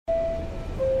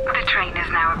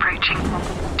now approaching.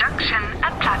 Junction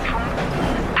at platform.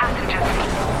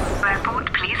 Passengers.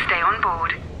 Airport, please stay on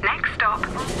board. Next stop,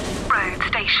 road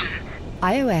station.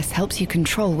 iOS helps you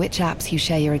control which apps you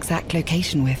share your exact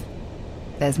location with.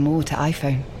 There's more to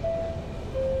iPhone.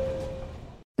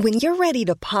 When you're ready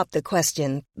to pop the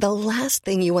question, the last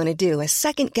thing you want to do is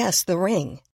second-guess the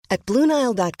ring. At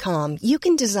BlueNile.com, you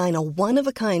can design a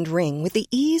one-of-a-kind ring with the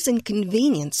ease and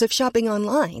convenience of shopping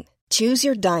online. Choose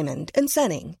your diamond and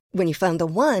setting. When you find the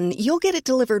one, you'll get it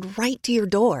delivered right to your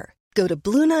door. Go to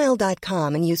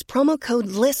BlueNile.com and use promo code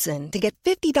LISTEN to get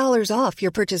 $50 off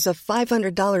your purchase of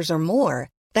 $500 or more.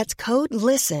 That's code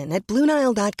LISTEN at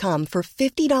BlueNile.com for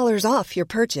 $50 off your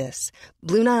purchase.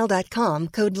 BlueNile.com,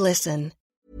 code LISTEN.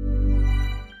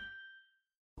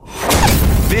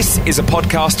 This is a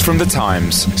podcast from The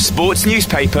Times, sports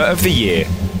newspaper of the year.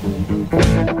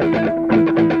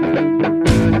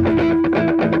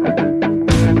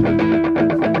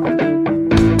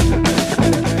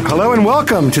 Hello and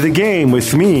welcome to The Game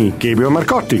with me, Gabriel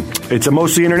Marcotti. It's a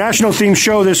mostly international themed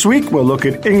show this week. We'll look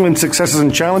at England's successes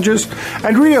and challenges,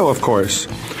 and Rio, of course.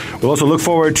 We'll also look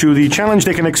forward to the challenge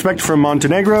they can expect from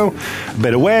Montenegro, a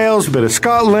bit of Wales, a bit of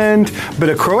Scotland, a bit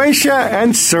of Croatia,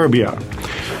 and Serbia.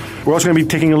 We're also going to be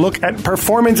taking a look at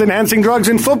performance-enhancing drugs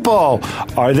in football.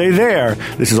 Are they there?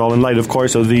 This is all in light, of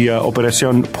course, of the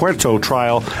Operación Puerto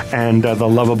trial and the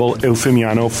lovable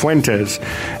Eufemiano Fuentes,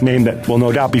 name that will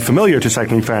no doubt be familiar to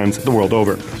cycling fans the world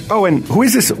over. Oh, and who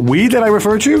is this we that I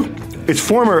refer to? It's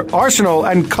former Arsenal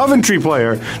and Coventry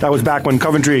player. That was back when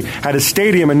Coventry had a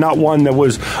stadium and not one that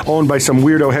was owned by some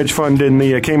weirdo hedge fund in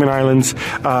the Cayman Islands,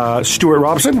 Stuart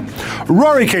Robson.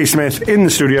 Rory K. Smith in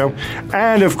the studio.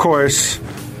 And, of course,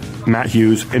 Matt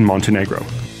Hughes in Montenegro.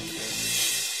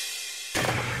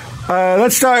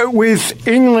 Let's start with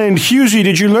England. Hughesy,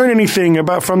 did you learn anything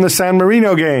from the San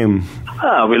Marino game?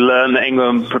 We learned that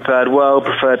England prepared well,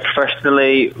 prepared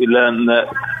professionally. We learned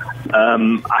that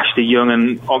Ashley Young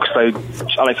and Alex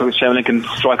Oxlade-Chamberlain can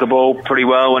strike a ball pretty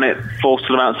well when it forces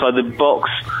them outside the box.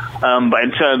 But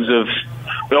in terms of,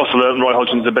 we also learned Roy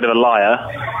Hodgson's a bit of a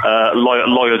liar.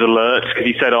 Lawyer's alert, because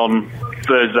he said on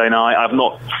Thursday night, I've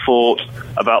not thought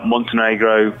about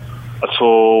Montenegro at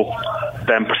all,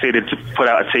 then proceeded to put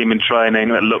out a team in training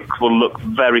that will look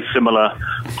very similar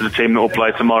to the team that will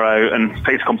play tomorrow, and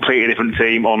picked a completely different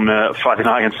team on Friday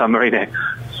night in San Marino.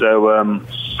 So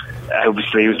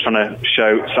obviously he was trying to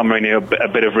show San Marino a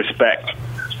bit of respect.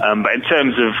 But in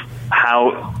terms of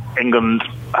how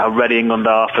ready England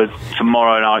are for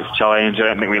tomorrow night's challenge, I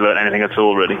don't think we learned anything at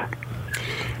all, really.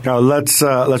 Now, let's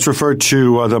refer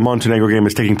to the Montenegro game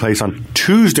as taking place on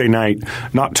Tuesday night,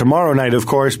 not tomorrow night, of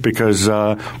course, because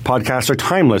podcasts are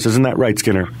timeless. Isn't that right,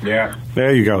 Skinner? Yeah.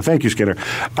 There you go. Thank you, Skinner.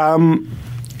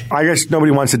 I guess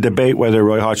nobody wants to debate whether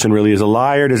Roy Hodgson really is a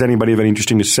liar. Does anybody have anything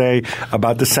interesting to say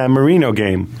about the San Marino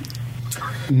game?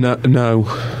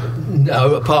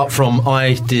 No, apart from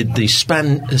I did the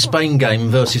Spain game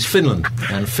versus Finland,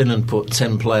 and Finland put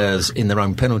 10 players in their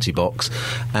own penalty box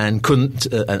and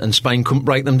Spain couldn't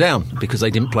break them down because they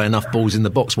didn't play enough balls in the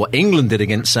box. What England did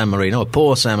against San Marino, a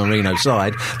poor San Marino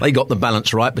side, they got the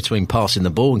balance right between passing the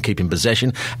ball and keeping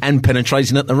possession and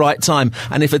penetrating at the right time.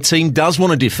 And if a team does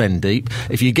want to defend deep,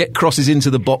 if you get crosses into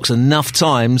the box enough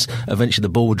times, eventually the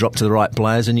ball will drop to the right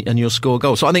players and you'll score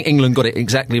goals. So I think England got it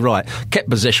exactly right. Kept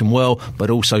possession well, but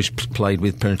also played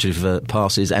with penetrative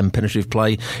passes and penetrative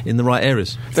play in the right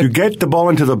areas. If you get the ball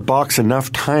into the box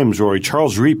enough times, Rory,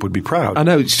 Charles Reap would be proud. I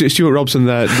know, Stuart Robson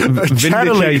there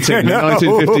vindicating the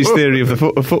 1950s theory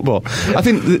of football. I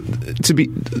think to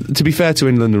be fair to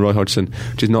England and Roy Hodgson,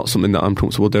 which is not something that I'm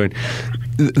comfortable doing,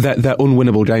 they're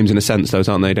unwinnable games in a sense, those,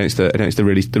 aren't they, against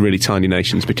the really tiny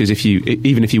nations? Because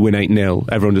even if you win 8-0,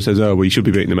 everyone just says, oh well, you should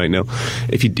be beating them 8-0.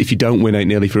 If you don't win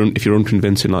 8-0, if you're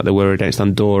unconvincing like they were against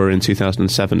Andorra in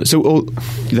 2007,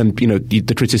 then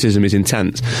the criticism is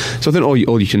intense. So I think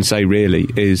all you can say really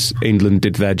is England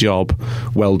did their job,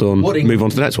 well done, move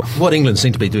on to the next one. What England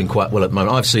seem to be doing quite well at the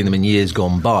moment, I've seen them in years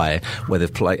gone by where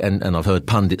they've played, and I've heard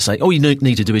pundits say, all you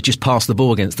need to do is just pass the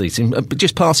ball against these teams, but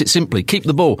just pass it simply, keep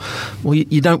the ball. Well,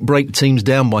 you don't break teams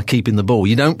down by keeping the ball.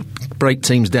 You don't break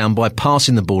teams down by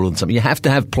passing the ball on something. You have to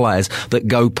have players that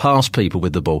go past people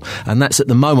with the ball. And that's at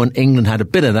the moment, England had a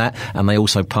bit of that, and they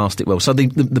also passed it well. So the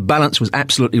balance was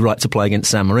absolutely right to play against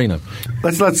San Marino.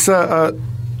 Let's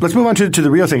move on to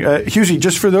the real thing. Hughesy,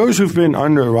 just for those who've been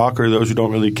under a rock or those who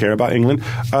don't really care about England,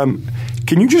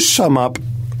 can you just sum up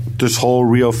this whole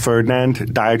Rio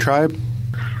Ferdinand diatribe?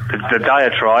 the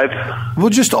diatribe. Well,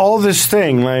 just all this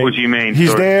thing. Like, what do you mean?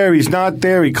 He's there, he's not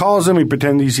there, he calls him,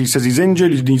 he says he's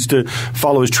injured, he needs to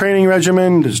follow his training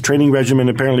regimen. His training regimen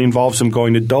apparently involves him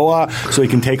going to Doha so he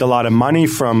can take a lot of money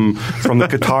from the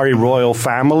Qatari royal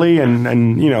family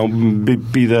and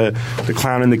be the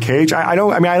clown in the cage. I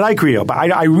like Rio, but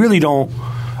I really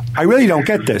don't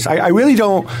get this. I really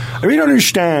don't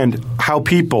understand how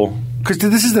people, because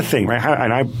this is the thing, right?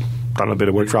 And I've done a bit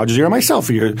of work for Al Jazeera myself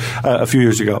a few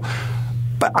years ago.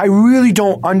 But I really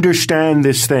don't understand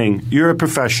this thing. You're a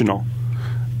professional.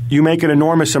 You make an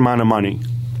enormous amount of money.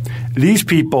 These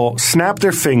people snap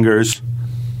their fingers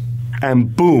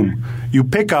and boom, you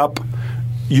pick up,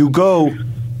 you go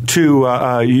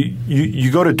to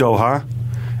you go to Doha,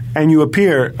 and you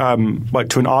appear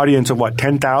to an audience of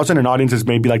 10,000. An audience is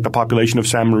maybe like the population of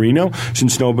San Marino,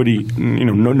 since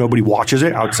nobody watches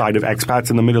it outside of expats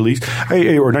in the Middle East,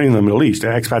 or not even the Middle East,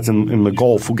 expats in the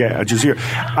Gulf who get Al Jazeera.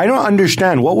 I don't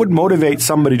understand what would motivate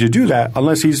somebody to do that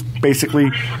unless he's basically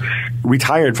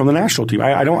retired from the national team.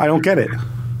 I don't get it.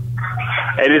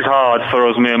 It is hard for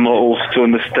us mere mortals to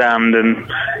understand and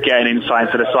get an insight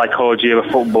into the psychology of a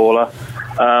footballer.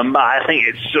 I think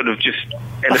it's sort of just...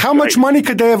 How much money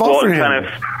could they have offered him?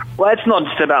 Well, it's not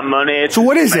just about money. So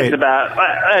what is it? It's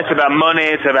about money.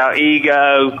 It's about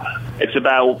ego. It's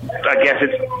about, I guess,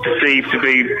 it's perceived to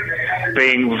be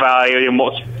being valued in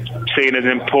what's seen as an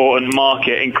important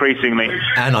market increasingly.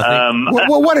 And I think,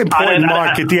 what important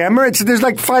market? The Emirates? There's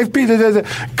like 5 people.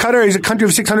 Qatar is a country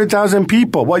of 600,000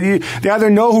 people. They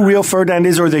either know who Rio Ferdinand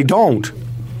is or they don't.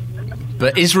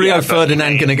 But is Rio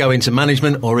Ferdinand going to go into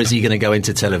management, or is he going to go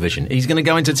into television? He's going to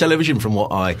go into television, from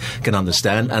what I can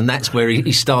understand, and that's where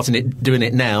he's starting doing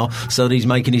it now, so that he's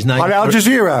making his name on Al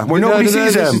Jazeera, where nobody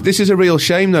sees him. This is a real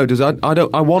shame, though.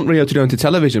 I want Rio to go into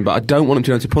television, but I don't want him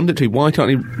to go into punditry. Why can't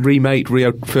he remake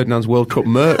Rio Ferdinand's World Cup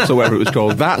Mercs or whatever it was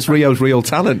called? That's Rio's real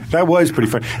talent. That was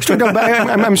pretty fun. No, but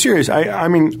I'm serious.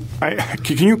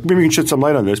 Can you shed some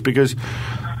light on this? Because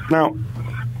now...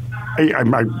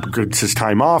 it's his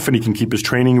time off, and he can keep his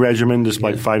training regimen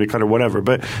despite fighting cut or whatever.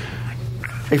 But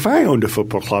if I owned a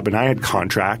football club and I had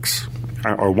contracts,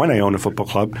 or when I own a football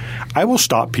club, I will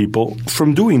stop people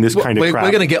from doing this kind of crap.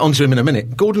 We're going to get onto him in a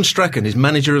minute. Gordon Strachan is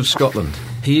manager of Scotland.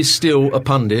 He is still a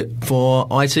pundit for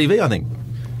ITV, I think.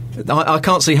 I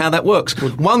can't see how that works.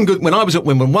 When I was at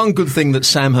Wimbledon, one good thing that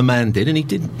Sam Hammam did, and he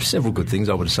did several good things,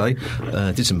 I would say,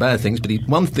 did some bad things, but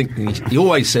one thing he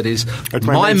always said is,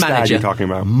 my manager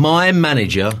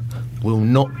will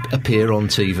not appear on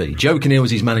TV. Joe Kinnear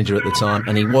was his manager at the time,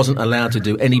 and he wasn't allowed to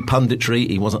do any punditry.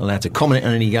 He wasn't allowed to comment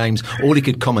on any games. All he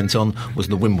could comment on was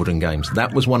the Wimbledon games.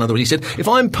 That was one of the... He said, if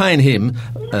I'm paying him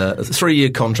a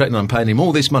 3-year contract and I'm paying him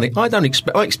all this money, I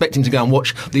expect him to go and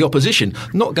watch the opposition,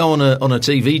 not go on a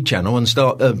TV channel and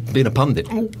start being a pundit.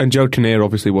 And Joe Kinnear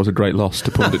obviously was a great loss to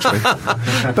punditry.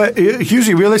 But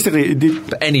Husey, realistically...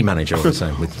 But any manager, I would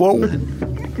say.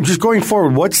 Just going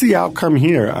forward, what's the outcome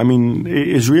here? I mean,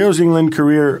 is Rio's England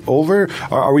career over?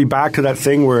 Are we back to that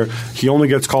thing where he only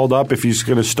gets called up if he's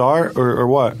going to start, or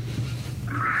what?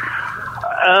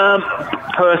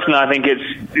 Personally, I think his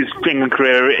England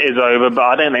career is over, but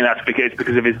I don't think that's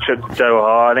because of his trip to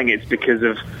Doha. I think it's because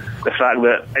of the fact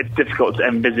that it's difficult to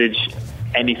envisage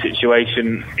any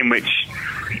situation in which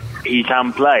he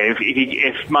can play.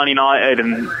 If Man United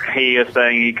and he are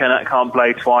saying he can't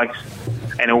play twice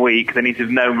in a week, then he's of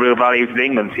no real value to the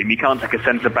England team. You can't take a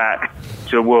centre-back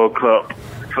to a World Cup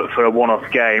for a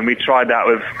one-off game. We tried that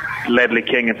with Ledley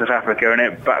King in South Africa, and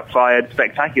it backfired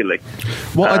spectacularly.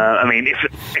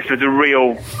 If there's a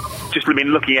real...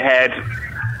 looking ahead,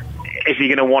 is he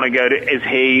going to want to go to... Is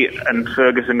he and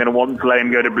Ferguson going to want to let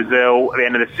him go to Brazil at the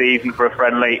end of the season for a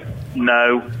friendly?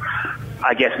 No.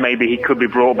 I guess maybe he could be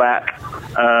brought back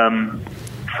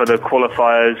for the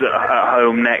qualifiers at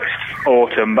home next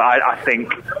autumn, but I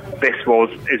think this was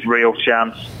his real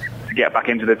chance to get back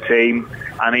into the team,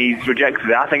 and he's rejected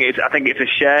it. I think it's a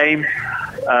shame.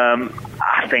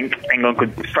 I think England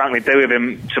could frankly do with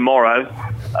him tomorrow.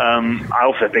 I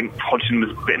also think Hodgson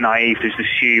was a bit naive to just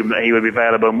assume that he would be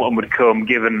available and would come,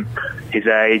 given his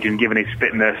age and given his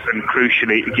fitness, and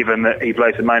crucially given that he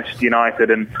plays for Manchester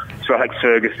United, and Sir Alex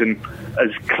Ferguson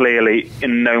is clearly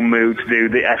in no mood to do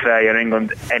the FA and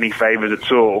England any favours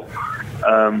at all.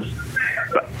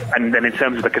 And then in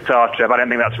terms of the Qatar trip, I don't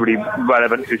think that's really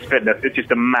relevant to his fitness. It's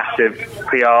just a massive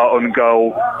PR on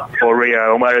goal for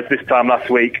Rio. And whereas this time last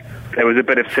week, there was a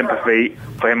bit of sympathy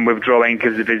for him withdrawing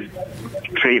because of his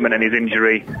treatment and his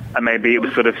injury, and maybe it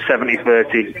was sort of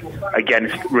 70-30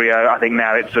 against Rio. I think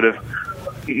now it's sort of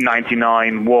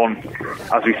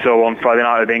 99-1, as we saw on Friday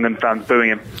night with England fans booing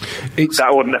him.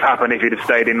 That wouldn't have happened if he'd have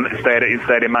stayed in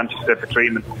Manchester for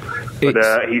treatment.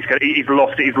 But he's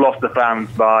lost the fans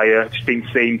by just being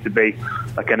seen to be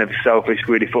a kind of selfish,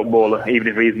 greedy footballer, even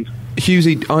if he isn't.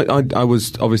 Hughesy, I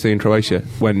was obviously in Croatia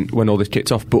when all this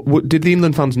kicked off, but did the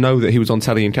England fans know that he was on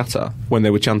telly in Qatar when they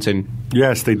were chanting?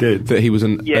 Yes, they did. That he was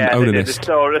an onanist.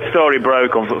 The story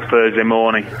broke on Thursday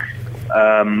morning,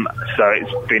 so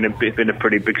it's been a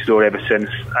pretty big story ever since,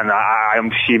 and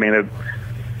I'm assuming that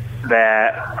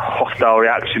their hostile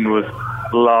reaction was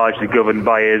largely governed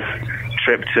by his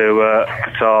trip to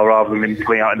Qatar rather than him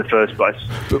pulling out in the first place.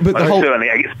 But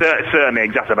it certainly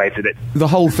exacerbated it. The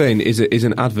whole thing is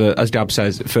an advert, as Dab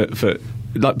says, for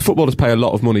like footballers pay a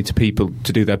lot of money to people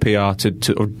to do their PR,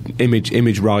 to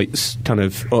image rights, kind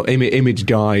of, or image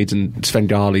guides and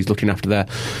Svendalis looking after their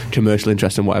commercial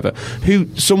interests and whatever.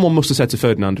 Someone must have said to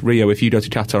Ferdinand, Rio, if you go to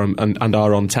Qatar and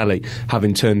are on telly,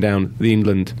 having turned down the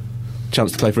England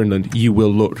chance to play for England, you will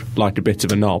look like a bit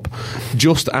of a knob.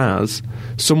 Just as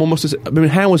someone must have... I mean,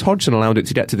 how was Hodgson allowed it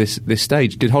to get to this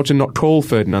stage? Did Hodgson not call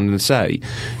Ferdinand and say,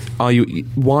 are you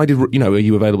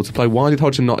available to play? Why did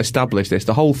Hodgson not establish this?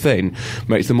 The whole thing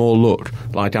makes them all look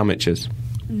like amateurs.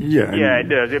 Yeah, it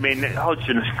does. I mean,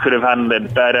 Hodgson could have handled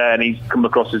it better, and he's come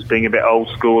across as being a bit old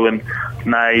school and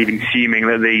naive, assuming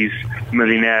that these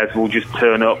millionaires will just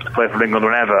turn up to play for England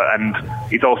whenever, and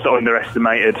he's also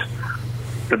underestimated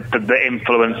the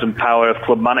influence and power of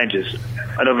club managers.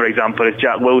 Another example is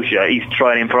Jack Wilshere. He's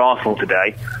training for Arsenal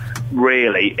today.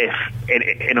 Really, if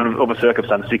in other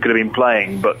circumstances he could have been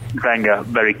playing, but Wenger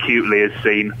very cutely has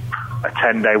seen a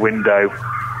 10-day window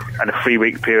and a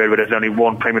 3-week period where there's only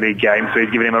one Premier League game, so he's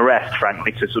given him a rest,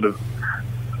 frankly, to sort of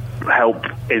help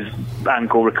his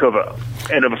ankle recover.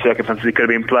 In other circumstances, he could have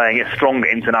been playing. A stronger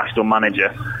international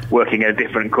manager working in a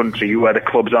different country where the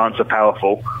clubs aren't so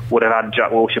powerful would have had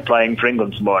Jack Wilshere playing for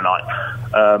England tomorrow night.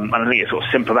 And I think it's sort of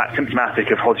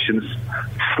symptomatic of Hodgson's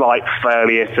slight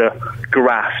failure to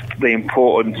grasp the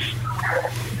importance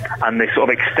and the sort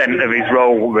of extent of his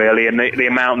role, really, and the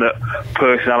amount that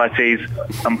personalities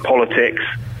and politics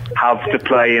have to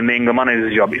play in the England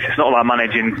manager's job. It's not like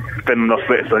managing Finland or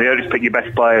Switzerland. You don't just pick your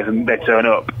best players and they turn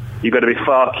up. You've got to be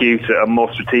far cuter and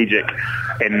more strategic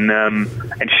in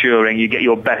ensuring you get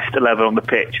your best level on the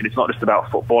pitch. And it's not just about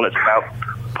football, it's about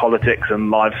politics and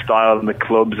lifestyle and the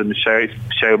clubs and the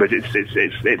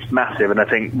showbiz. It's massive, and I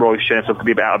think Roy's shown himself to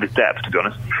be a bit out of his depth, to be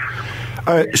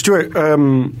honest. Stuart,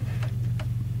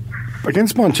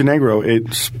 against Montenegro,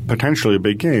 it's potentially a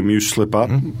big game. You slip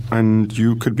up and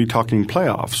you could be talking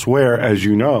playoffs, where, as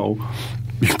you know,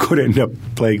 you could end up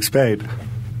playing Spain.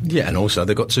 Yeah, and also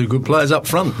they've got two good players up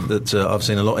front that I've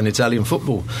seen a lot in Italian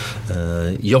football.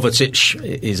 Jovetic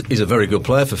is a very good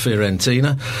player for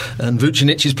Fiorentina, and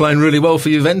Vucinic is playing really well for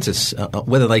Juventus.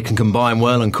 Whether they can combine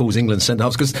well and cause England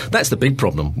centre-halves, because that's the big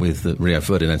problem with the Rio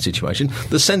Ferdinand situation.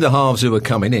 The centre-halves who are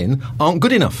coming in aren't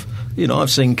good enough. You know,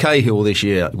 I've seen Cahill this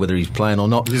year, whether he's playing or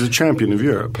not. He's a champion of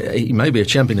Europe. He may be a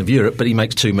champion of Europe, but he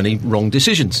makes too many wrong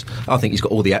decisions. I think he's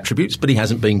got all the attributes, but he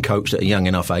hasn't been coached at a young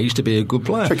enough age to be a good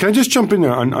player. So can I just jump in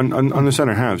there on the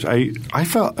centre halves? I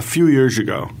felt a few years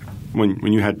ago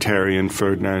when you had Terry and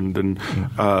Ferdinand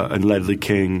and Ledley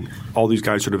King, all these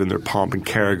guys sort of in their pomp, and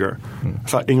Carragher. I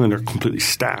thought England are completely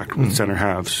stacked with centre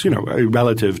halves. You know,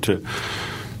 relative to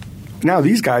now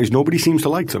these guys, nobody seems to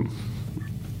like them.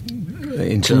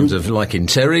 In terms of liking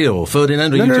Terry or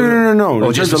Ferdinand? No.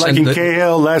 In terms of liking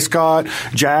Cahill, Lescott,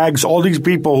 Jags, all these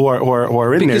people who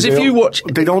are in there. Because if you watch...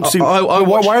 They don't seem...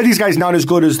 Why are these guys not as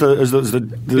good as the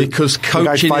because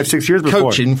coaching, guys 5-6 years before?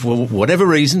 Coaching, for whatever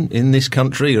reason, in this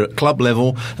country or at club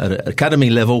level, at academy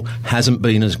level, hasn't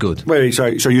been as good. Wait,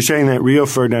 sorry. So you're saying that Rio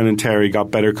Ferdinand and Terry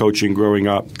got better coaching growing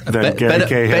up than Gary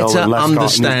Cahill better and Lescott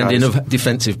understanding of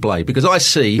defensive play? Because I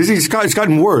see... It's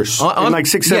gotten worse in like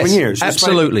 6-7 years.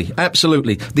 Absolutely.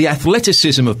 The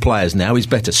athleticism of players now is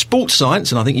better. Sports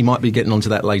science, and I think you might be getting onto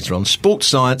that later on, sports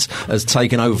science has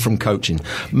taken over from coaching.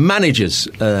 Managers,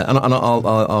 and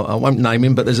I won't name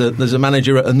him, but there's a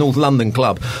manager at a North London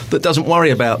club that doesn't worry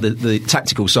about the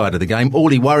tactical side of the game. All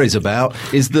he worries about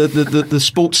is the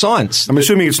sports science. I'm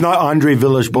assuming it's not Andre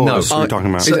Villas-Boas you're talking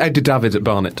about. It's Edgar David at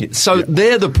Barnet. So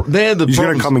they're the He's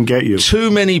going to come and get you.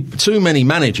 Too many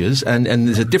managers, and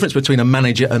there's a difference between a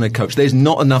manager and a coach. There's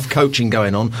not enough coaching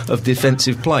going on of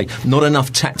defensive play, not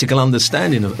enough tactical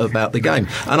understanding about the game.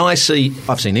 And I've seen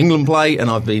England play, and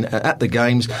I've been at the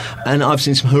games, and I've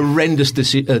seen some horrendous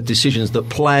decisions that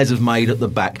players have made at the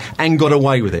back and got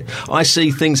away with it. I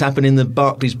see things happen in the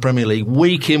Barclays Premier League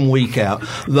week in, week out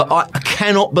that I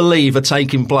cannot believe are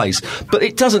taking place. But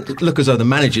it doesn't look as though the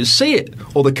managers see it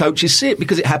or the coaches see it,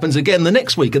 because it happens again the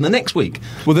next week and the next week.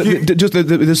 Well,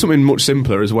 there's something much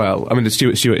simpler as well. I mean,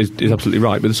 Stuart is absolutely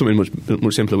right, but there's something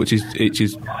much simpler, which is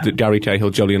that Gary Cahill,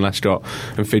 Julian Lescott,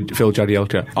 and Phil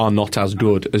Jagielka are not as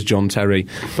good as John Terry.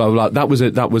 But that was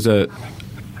a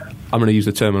I'm going to use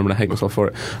the term, and I'm going to hate myself for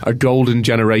it, a golden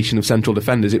generation of central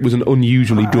defenders. It was an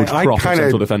unusually good crop of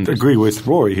central defenders. I agree with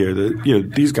Rory here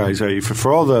that these guys,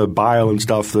 for all the bile and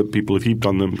stuff that people have heaped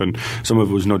on them, and some of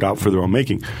it was no doubt for their own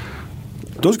making,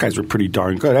 those guys were pretty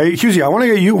darn good. Husey, I want to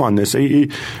get you on this. Do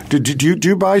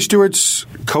you buy Stewart's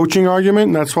coaching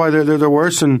argument? That's why they're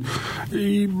worse. And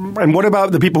what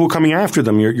about the people who are coming after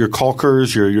them? Your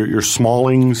Calkers, your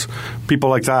Smallings, people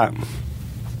like that.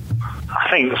 I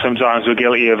think sometimes we're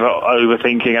guilty of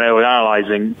overthinking and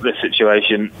overanalyzing the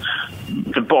situation.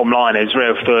 The bottom line is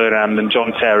Rio Ferdinand and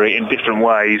John Terry, in different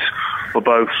ways, were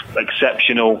both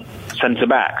exceptional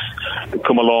centre-backs that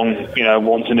come along,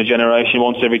 once in a generation,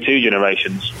 once every 2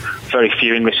 generations. Very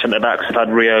few English centre-backs have had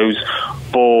Rio's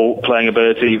ball-playing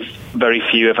ability. Very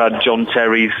few have had John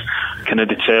Terry's kind of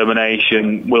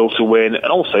determination, will to win, and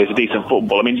also he's a decent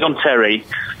football. I mean, John Terry,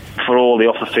 for all the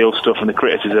off-the-field stuff and the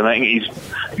criticism, I think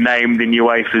he's named in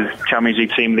UEFA's Champions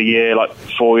League Team of the Year like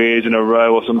 4 years in a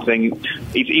row or something.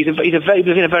 He's been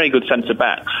a very good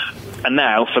centre-back. And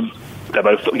now, they're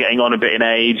both getting on a bit in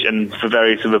age, and for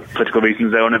various other political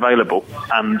reasons, they're unavailable.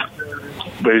 And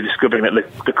we're discovering that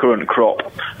the current crop,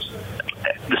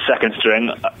 the second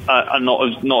string, are not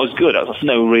as good. That's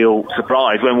no real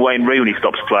surprise. When Wayne Rooney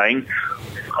stops playing,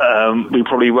 we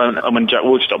probably won't. And when Jack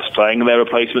Wood stops playing, their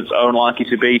replacements are unlikely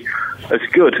to be as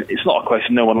good. It's not a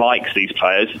question no one likes these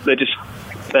players.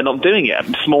 They're not doing it.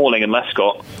 Smalling and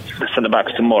Lescott, the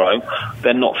centre-backs tomorrow,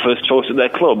 they're not first choice at their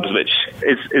clubs, which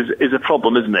is a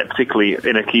problem, isn't it? Particularly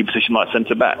in a key position like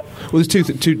centre-back. Well, there's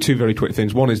two very quick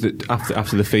things. One is that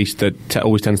after the feast, there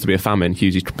always tends to be a famine.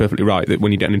 Hughes perfectly right, that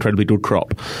when you get an incredibly good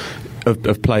crop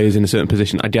of players in a certain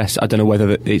position, I guess, I don't know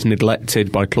whether it's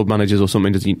neglected by club managers or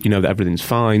something, that everything's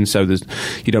fine, so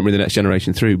you don't bring the next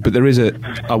generation through. But there is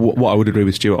what I would agree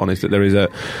with Stuart on is that there is a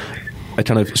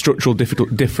kind of structural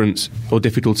difference or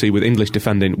difficulty with English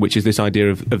defending, which is this idea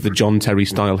of the John Terry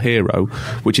style hero,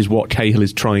 which is what Cahill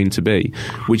is trying to be,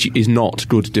 which is not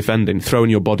good defending. Throwing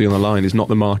your body on the line is not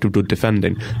the mark of good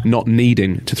defending. Not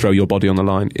needing to throw your body on the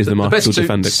line is the mark of good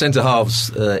defending. The best centre halves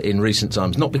in recent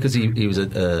times, not because he was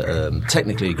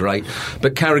technically great,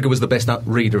 but Carragher was the best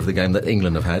reader of the game that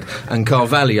England have had, and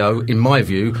Carvalho, in my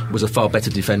view, was a far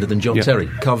better defender than John Terry.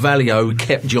 Carvalho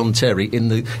kept John Terry in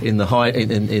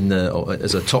the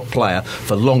as a top player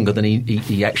for longer than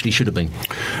he actually should have been.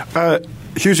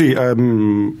 Husey, I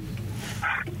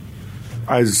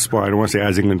don't want to say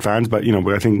as England fans, but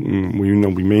I think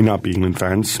we may not be England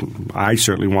fans. I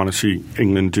certainly want to see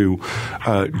England do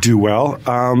well.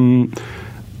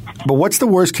 But what's the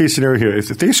worst case scenario here? If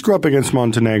they screw up against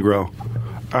Montenegro,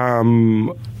 and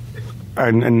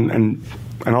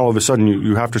all of a sudden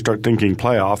you have to start thinking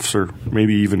playoffs or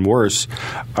maybe even worse.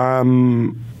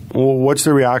 What's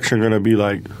the reaction going to be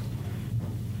like?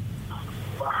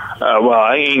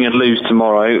 I think England lose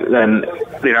tomorrow, then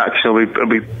the reaction will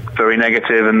be very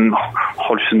negative, and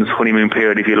Hodgson's honeymoon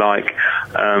period, if you like,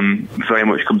 very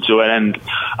much come to an end.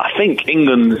 I think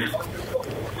England's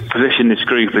position in this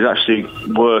group is actually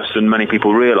worse than many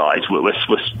people realise.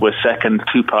 We're second,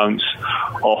 2 points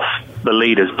off the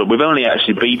leaders, but we've only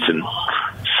actually beaten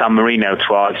San Marino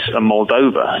twice and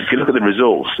Moldova. If you look at the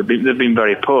results, they've been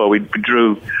very poor. We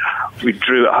drew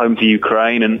at home to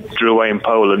Ukraine and drew away in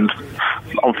Poland.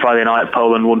 On Friday night,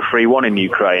 Poland won 3-1 in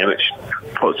Ukraine, which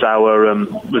puts our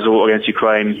result against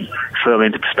Ukraine firmly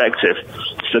into perspective.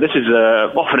 So this is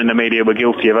often in the media we're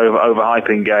guilty of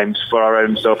overhyping games for our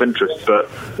own self-interest, but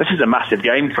this is a massive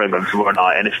game for England tomorrow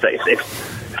night, and if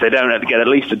they don't get at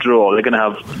least a draw, they're going to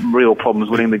have real problems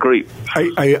winning the group.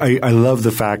 I love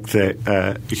the fact that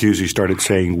Husey started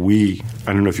saying we.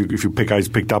 I don't know if you guys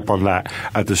picked up on that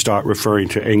at the start, referring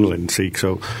to England. See,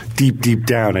 so deep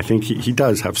down, I think he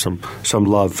does have some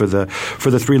love for the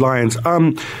Three Lions.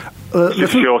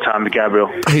 It's your time, Gabriel.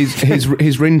 His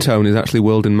ringtone is actually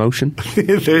World in Motion.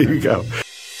 There you go.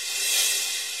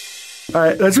 All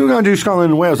right, let's move on to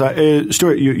Scotland and Wales.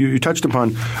 Stuart, you touched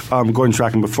upon Gordon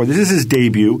Strachan before. This is his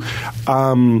debut.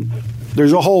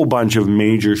 There's a whole bunch of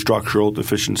major structural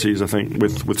deficiencies, I think,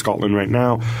 with Scotland right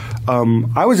now.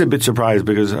 I was a bit surprised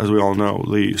because, as we all know,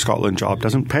 the Scotland job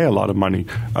doesn't pay a lot of money,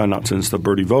 not since the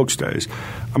Bertie Vogts days.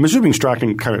 I'm assuming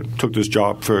Strachan kind of took this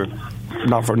job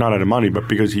not out of money, but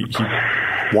because he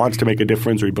wants to make a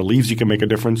difference, or he believes he can make a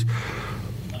difference.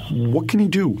 What can he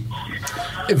do?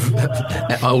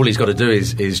 All he's got to do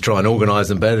is try and organise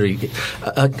them better.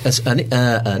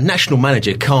 A national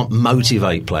manager can't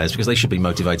motivate players because they should be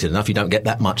motivated enough. You don't get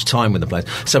that much time with the players.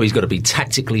 So he's got to be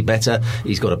tactically better.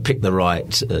 He's got to pick the right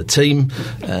team.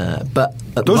 But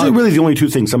those are really the only two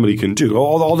things somebody can do.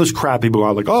 All this crap people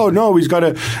are like, oh no, he's got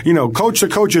to coach the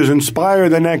coaches, inspire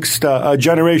the next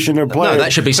generation of players. No,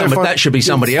 that should be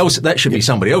somebody else. That should be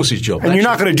somebody else's job. And you're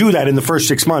not going to do that in the first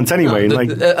 6 months anyway.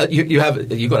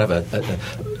 You've got to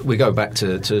have we go back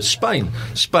to Spain.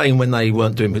 Spain, when they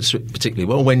weren't doing particularly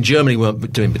well, when Germany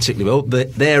weren't doing particularly well,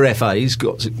 their FAs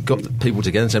got people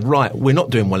together and said, right, we're not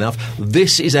doing well enough.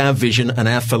 This is our vision and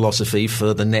our philosophy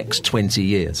for the next 20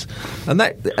 years. And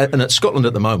at Scotland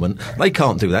at the moment, they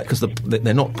can't do that because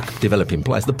they're not developing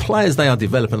players. The players they are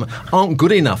developing aren't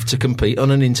good enough to compete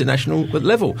on an international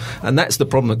level. And that's the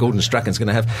problem that Gordon Strachan's going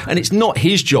to have. And it's not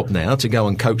his job now to go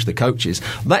and coach the coaches.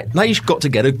 They've got to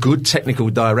get a good technical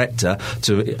director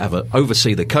to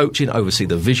oversee the coaching, oversee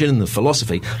the vision and the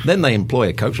philosophy. Then they employ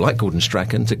a coach like Gordon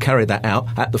Strachan to carry that out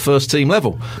at the first team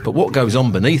level. But what goes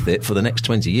on beneath it for the next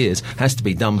 20 years has to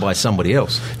be done by somebody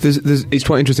else. It's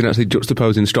quite interesting actually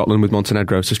juxtaposing Scotland with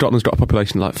Montenegro. So Scotland's got a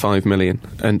population of like 5 million,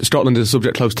 and Scotland is a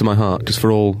subject close to my heart, just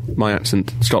for all my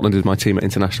accent. Scotland is my team at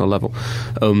international level.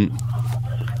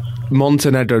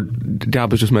 Montenegro,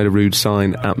 Gab has just made a rude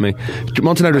sign at me.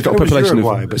 Montenegro's got a population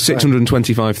of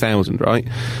 625,000, right?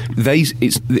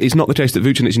 It's not the case that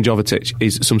Vucinic and Jovetic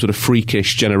is some sort of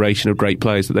freakish generation of great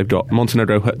players that they've got.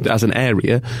 Montenegro, as an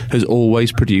area, has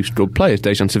always produced good players.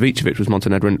 Dejan Savicevic was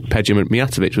Montenegrin, Peja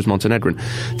Mijatovic was Montenegrin.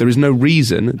 There is no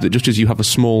reason that just as you have a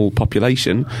small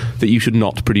population that you should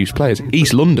not produce players.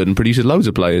 East London produces loads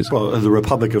of players. Well, the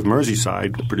Republic of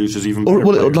Merseyside produces even better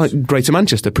players. Like Greater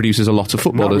Manchester produces a lot of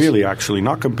footballers. Not really. Actually,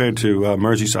 not compared to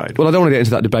Merseyside. Well, I don't want to get into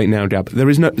that debate now, Gab.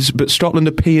 But Scotland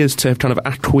appears to have kind of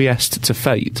acquiesced to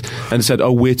fate and said,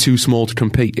 "Oh, we're too small to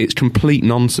compete." It's complete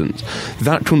nonsense.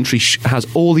 That country has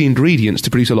all the ingredients to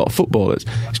produce a lot of footballers.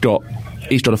 It's got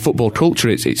a football culture.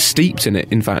 It's steeped in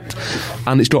it, in fact,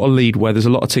 and it's got a league where there's a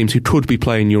lot of teams who could be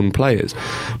playing young players,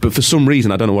 but for some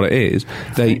reason, I don't know what it is.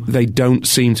 They don't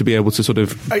seem to be able to sort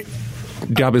of.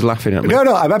 Gab is laughing at me.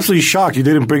 No, I'm absolutely shocked you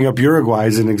didn't bring up Uruguay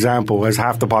as an example, as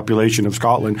half the population of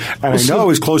Scotland, and I know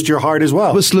it's close to your heart as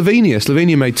well. But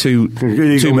Slovenia made two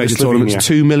major tournaments,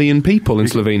 2 million people in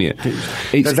Slovenia.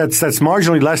 That's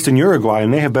marginally less than Uruguay,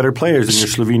 and they have better players than your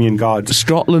Slovenian gods.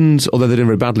 Scotland, although they did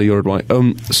very badly, Uruguay,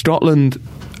 Scotland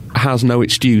has no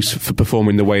excuse for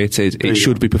performing the way it is. It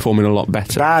should be performing a lot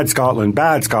better. Bad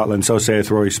Scotland, so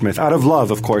saith Rory Smith. Out of love,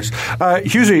 of course.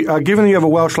 Husey, given that you have a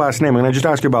Welsh last name, I'm going to just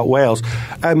ask you about Wales.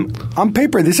 On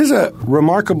paper, this is a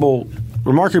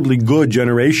remarkably good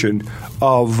generation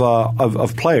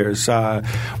of players. I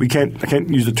can't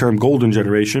use the term golden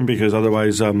generation because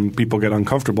otherwise people get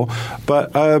uncomfortable.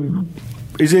 But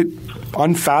is it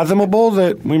unfathomable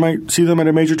that we might see them at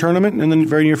a major tournament in the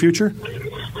very near future?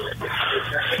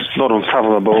 Not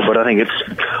unfathomable, but I think it's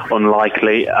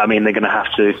unlikely. I mean, they're going to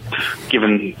have to,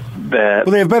 given their...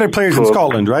 Well, they have better players in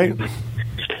Scotland, right?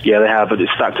 Yeah, they have, but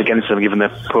it's stacked against them given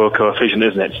their poor coefficient,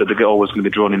 isn't it? So they're always going to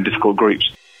be drawn in difficult groups.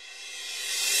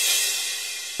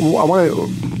 I want to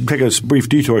take a brief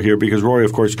detour here because, Rory,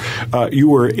 of course, you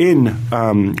were in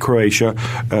Croatia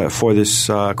for this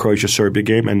Croatia-Serbia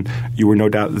game, and you were no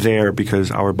doubt there because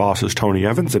our boss is Tony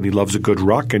Evans, and he loves a good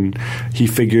ruck, and he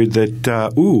figured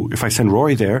that, if I send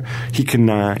Rory there, he can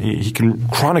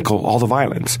chronicle all the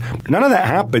violence. None of that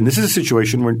happened. This is a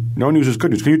situation where no news is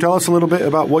good news. Can you tell us a little bit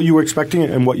about what you were expecting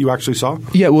and what you actually saw?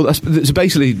 Yeah, well, so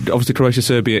basically, obviously,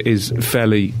 Croatia-Serbia is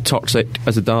fairly toxic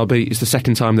as a derby. It's the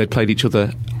second time they'd played each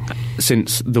other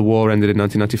since the war ended in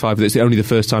 1995. It's only the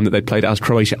first time that they'd played as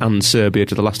Croatia and Serbia.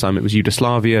 To the last time it was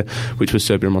Yugoslavia, which was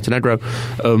Serbia and Montenegro.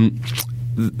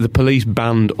 The police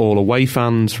banned all away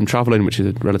fans from travelling, which is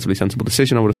a relatively sensible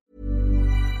decision, I would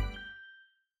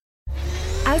have.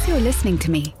 As you're listening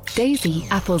to me, Daisy,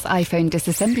 Apple's iPhone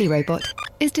disassembly robot,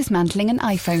 is dismantling an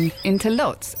iPhone into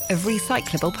lots of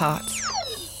recyclable parts.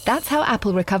 That's how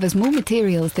Apple recovers more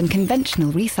materials than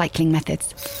conventional recycling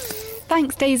methods.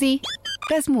 Thanks, Daisy.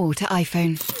 There's more to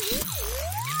iPhone.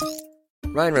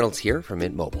 Ryan Reynolds here from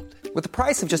Mint Mobile. With the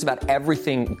price of just about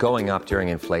everything going up during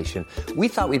inflation, we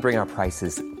thought we'd bring our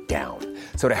prices down.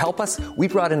 So to help us, we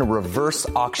brought in a reverse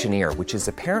auctioneer, which is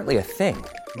apparently a thing.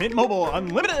 Mint Mobile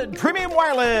Unlimited Premium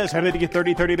Wireless. How to get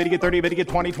 30, 30, bit to get 30, bit to get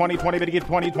 20, 20, 20, bit to get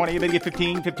 20, 20, bit to get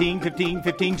 15, 15, 15,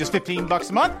 15, just $15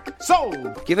 a month?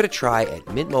 Sold! Give it a try at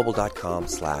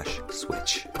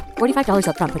mintmobile.com/switch. $45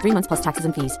 up front for 3 months plus taxes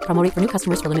and fees. Promo rate for new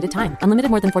customers for limited time. Unlimited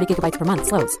more than 40 gigabytes per month.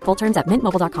 Slows full terms at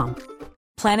mintmobile.com.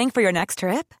 Planning for your next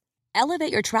trip?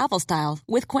 Elevate your travel style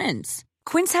with Quince.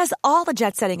 Quince has all the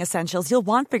jet-setting essentials you'll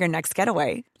want for your next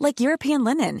getaway, like European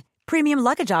linen, premium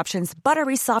luggage options,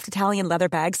 buttery soft Italian leather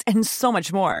bags, and so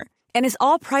much more. And is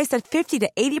all priced at 50 to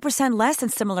 80% less than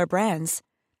similar brands.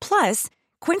 Plus,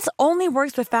 Quince only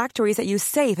works with factories that use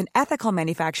safe and ethical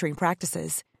manufacturing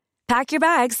practices. Pack your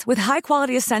bags with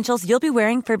high-quality essentials you'll be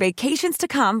wearing for vacations to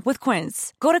come with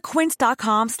Quince. Go to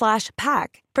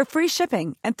quince.com/pack for free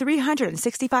shipping and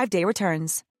 365-day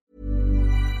returns.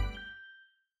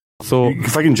 So,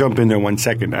 if I can jump in there 1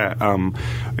 second, in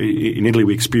Italy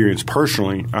we experienced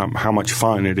personally how much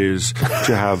fun it is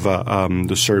to have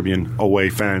the Serbian away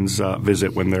fans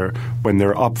visit when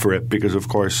they're up for it, because of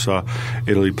course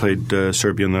Italy played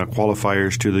Serbia in the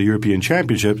qualifiers to the European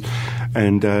Championships,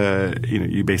 and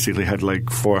you basically had like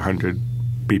 400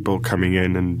 people coming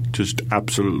in and just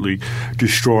absolutely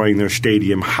destroying their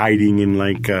stadium, hiding in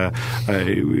like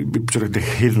sort of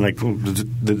hidden like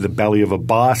the belly of a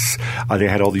bus. They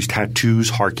had all these tattoos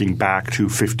harking back to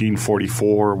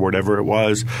 1544 or whatever it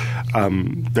was.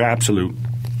 They're absolute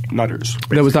nutters.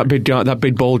 Basically. There was that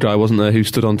big bald guy, wasn't there, who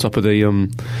stood on top of the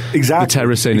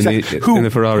terracing in the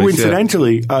Ferraris. Who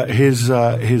incidentally,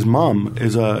 his mum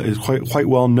is quite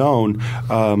well known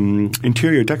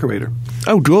interior decorator.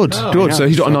 Oh, good. Yeah. So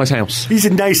he's got a nice house. He's a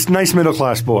nice middle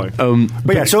class boy.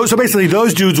 But yeah, so basically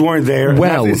those dudes weren't there.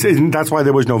 Well, and that's why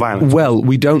there was no violence. Well,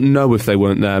 we don't know if they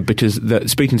weren't there, because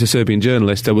speaking to Serbian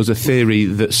journalists, there was a theory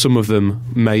that some of them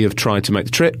may have tried to make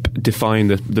the trip, defying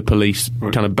the police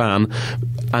kind of ban.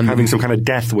 And having some kind of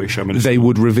death wish. I mean, they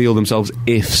would reveal themselves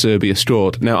if Serbia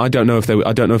scored. Now, I don't know if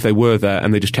they were there,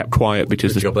 and they just kept quiet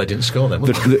because the job they didn't score. Then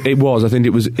it was. I think it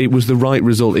was the right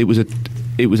result. It was a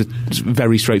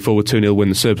very straightforward 2-0 win.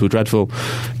 The Serbs were dreadful.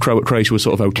 Croatia was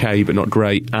sort of okay, but not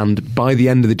great. And by the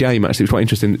end of the game, actually, it was quite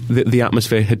interesting. The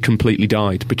atmosphere had completely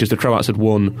died because the Croats had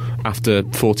won after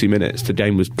 40 minutes. The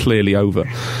game was clearly over.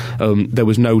 There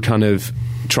was no kind of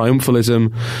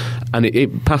triumphalism, and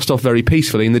it passed off very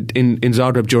peacefully. In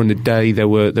Zagreb during the day, there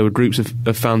were groups of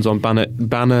fans on Bana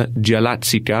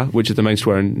Jelatsica, which is the main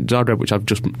square in Zagreb, which I've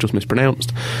just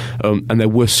mispronounced. And there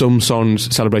were some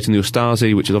songs celebrating the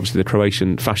Ustasi, which is obviously the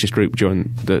Croatian fascist group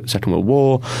during the Second World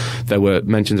War. There were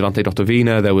mentions of Ante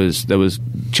Gotovina. There was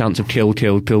chants of kill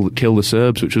the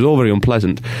Serbs, which was all very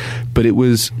unpleasant. But it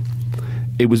was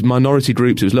minority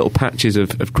groups. It was little patches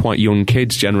of quite young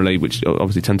kids generally, which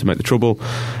obviously tend to make the trouble.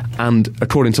 And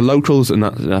according to locals, and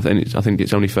I think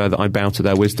it's only fair that I bow to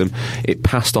their wisdom, it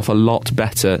passed off a lot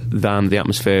better than the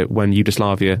atmosphere when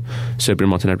Yugoslavia, Serbia and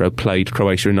Montenegro played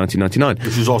Croatia in 1999.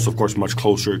 Which is also, of course, much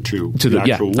closer to the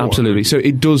actual war. Absolutely. So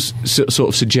it does sort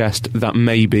of suggest that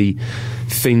maybe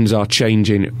things are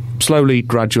changing slowly,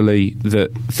 gradually,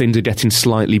 that things are getting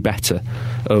slightly better.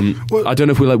 I don't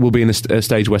know if we'll be in a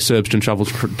stage where Serbs can travel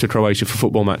to Croatia for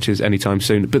football matches anytime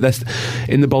soon. But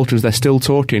in the Balkans, they're still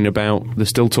talking,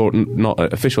 not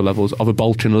at official levels, of a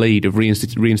Balkan league, of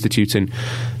reinstituting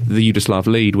the Yugoslav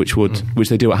league, which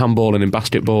they do at handball and in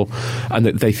basketball, and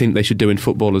that they think they should do in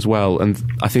football as well. And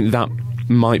I think that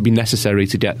might be necessary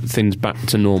to get things back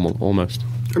to normal, almost.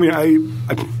 I mean,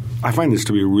 I find this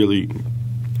to be a really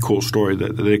cool story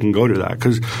that they can go to that,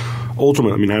 because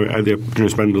ultimately, I mean, I had the opportunity to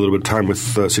spend a little bit of time with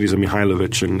Siniša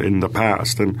Mihajlović in the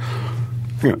past, and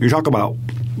you talk about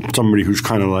somebody who's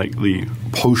kind of like the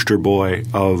poster boy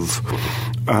of.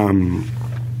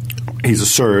 He's a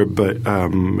Serb, but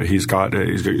he's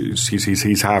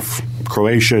half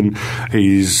Croatian.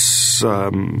 He's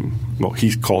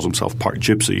he calls himself part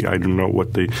Gypsy. I don't know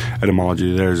what the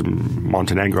etymology there is.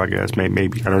 Montenegro, I guess,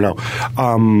 maybe I don't know.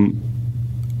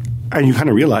 And you kind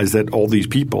of realize that all these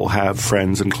people have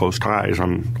friends and close ties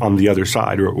on the other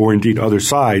side, or indeed other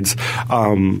sides.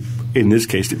 In this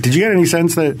case, did you get any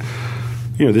sense that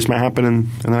this might happen in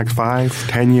the next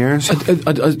 5-10 years?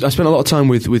 I spent a lot of time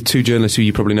with two journalists who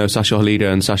you probably know, Sasha Holida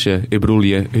and Sasha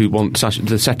Ibrulje, who want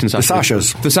the second Sasha.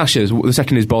 The Sashas. The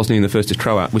second is Bosnian, the first is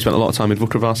Croat. We spent a lot of time in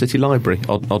Vukovar City Library,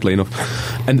 oddly enough.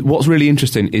 And what's really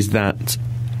interesting is that,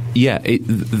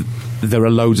 there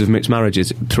are loads of mixed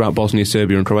marriages throughout Bosnia,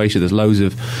 Serbia and Croatia. There's loads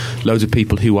of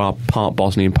people who are part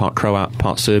Bosnian, part Croat,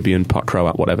 part Serbian, part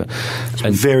Croat, whatever.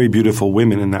 And very beautiful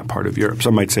women in that part of Europe.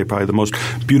 Some might say probably the most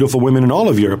beautiful women in all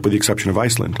of Europe, with the exception of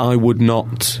Iceland.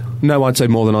 I'd say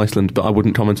more than Iceland, but I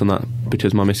wouldn't comment on that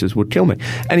because my missus would kill me.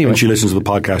 Anyway. And she listens to the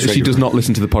podcast regularly. She does not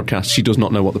listen to the podcast. She does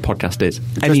not know what the podcast is.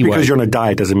 Just because you're on a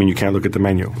diet doesn't mean you can't look at the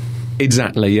menu.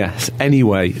 Exactly, yes.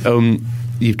 Anyway,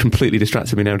 you've completely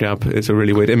distracted me now, Jab. It's a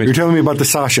really weird image. You're telling me about the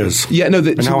Sashas. Yeah, no,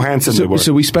 and how handsome they were.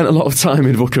 So we spent a lot of time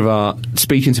in Vukovar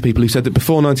speaking to people who said that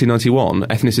before 1991,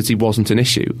 ethnicity wasn't an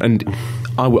issue, and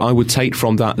I would take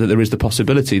from that there is the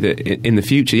possibility that in the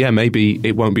future, maybe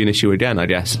it won't be an issue again. I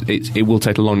guess it will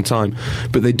take a long time,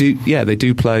 but they do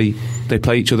play. They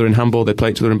play each other in handball. They play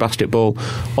each other in basketball.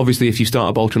 Obviously, if you start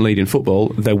a Bolton League in football,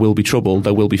 there will be trouble.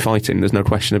 There will be fighting. There's no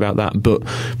question about that. But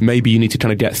maybe you need to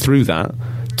kind of get through that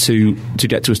to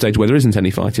get to a stage where there isn't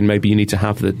any fighting. Maybe you need to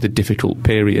have the difficult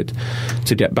period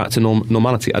to get back to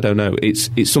normality. I don't know. It's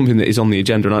something that is on the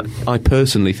agenda, and I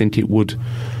personally think it would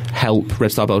help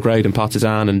Red Star Belgrade and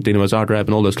Partizan and Dinamo Zagreb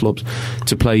and all those clubs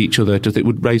to play each other, because it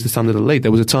would raise the standard of the league.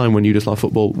 There was a time when Yugoslav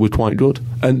football was quite good.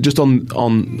 And just on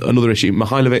another issue,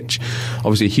 Mihailovic,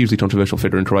 obviously a hugely controversial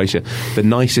figure in Croatia. The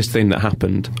nicest thing that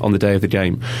happened on the day of the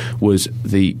game was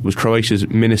Croatia's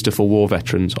Minister for War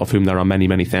Veterans, of whom there are many,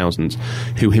 many thousands,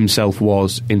 who himself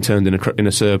was interned in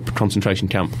a Serb concentration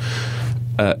camp.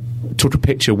 Took a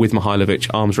picture with Mihailovic,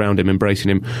 arms round him, embracing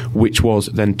him, which was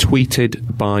then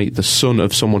tweeted by the son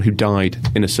of someone who died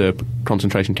in a Serb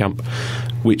concentration camp,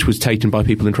 which was taken by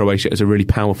people in Croatia as a really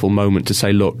powerful moment to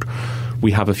say, look,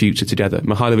 we have a future together.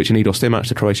 Mihailovic and Igor Stimac,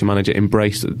 the Croatian manager,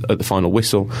 embraced at the final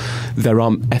whistle. There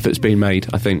are efforts being made,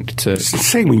 I think, to... It's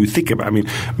insane when you think about it. I mean,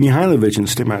 Mihailovic and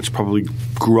Stimac probably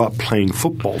grew up playing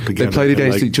football together. They played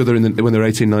against each other when they were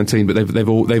 18, 19, but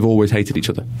they've always hated each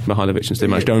other, Mihailovic and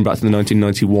Stimac, going back to the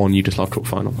 1991 Yugoslav Cup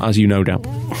final, as you know, Dan.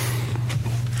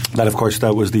 That, of course,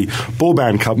 that was the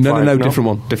Boban Cup final. No, different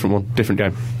one, different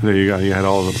game. There you go, you had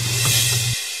all of them.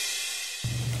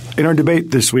 In our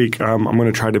debate this week, I'm going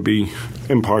to try to be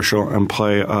impartial and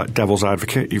play devil's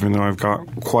advocate, even though I've got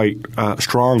quite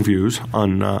strong views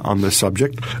on this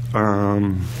subject.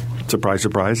 Surprise,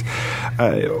 surprise.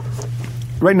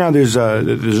 Right now, there's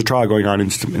a trial going on in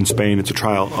Spain. It's a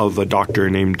trial of a doctor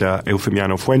named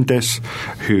Eufemiano Fuentes,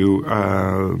 who...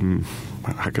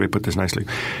 how can I put this nicely?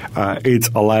 It's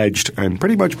alleged and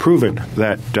pretty much proven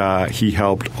that he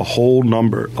helped a whole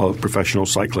number of professional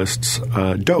cyclists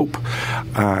dope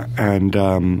and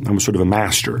was sort of a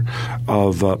master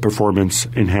of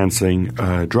performance-enhancing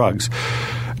drugs.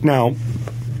 Now,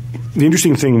 the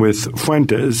interesting thing with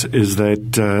Fuentes is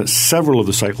that several of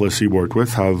the cyclists he worked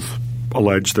with have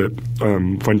alleged that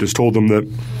Fuentes told them that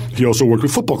he also worked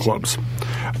with football clubs.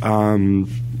 And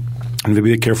to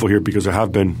be careful here, because there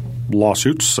have been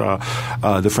lawsuits.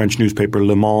 The French newspaper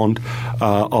Le Monde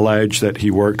alleged that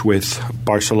he worked with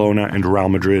Barcelona and Real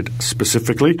Madrid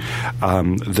specifically.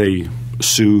 They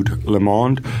sued Le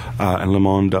Monde, and Le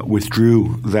Monde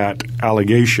withdrew that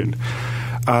allegation.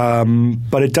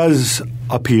 But it does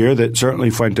appear that certainly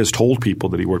Fuentes told people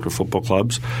that he worked with football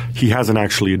clubs. He hasn't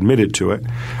actually admitted to it.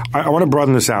 I want to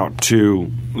broaden this out to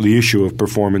the issue of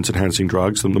performance-enhancing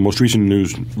drugs. The most recent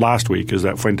news last week is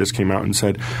that Fuentes came out and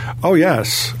said, oh,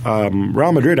 yes,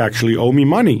 Real Madrid actually owe me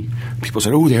money. People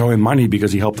said, oh, they owe him money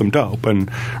because he helped them dope.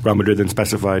 And Real Madrid then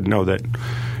specified, no, that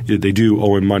they do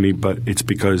owe him money, but it's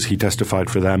because he testified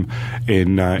for them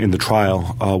in the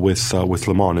trial with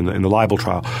Le Monde, in the libel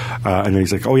trial. And then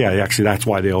he's like, oh, yeah, actually, that's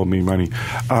why they owe me money.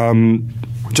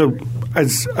 So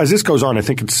as this goes on, I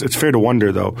think it's fair to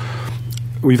wonder, though,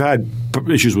 we've had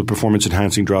issues with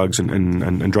performance-enhancing drugs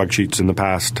and drug cheats in the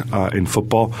past in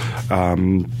football.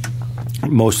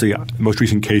 Most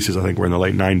recent cases, I think, were in the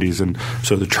late 90s and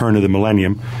so the turn of the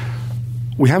millennium.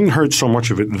 We haven't heard so much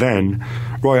of it then.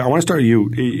 Roy, I want to start with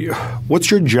you.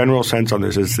 What's your general sense on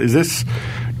this? Is this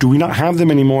 – do we not have them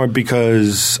anymore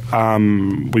because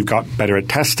we've got better at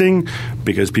testing,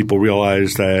 because people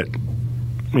realize that –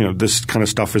 this kind of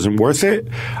stuff isn't worth it?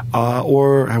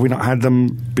 Or have we not had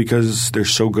them because they're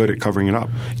so good at covering it up?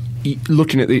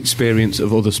 Looking at the experience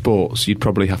of other sports, you'd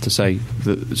probably have to say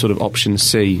the sort of option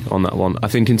C on that one. I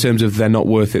think in terms of they're not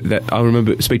worth it, I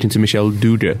remember speaking to Michel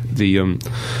Duda, the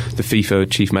FIFA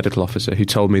chief medical officer, who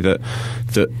told me that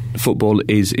football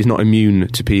is not immune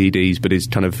to PEDs, but is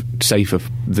kind of safer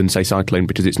than, say, cycling,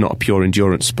 because it's not a pure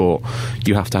endurance sport.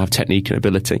 You have to have technique and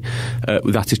ability.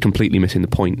 That is completely missing the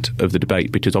point of the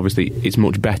debate, because obviously it's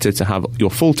much better to have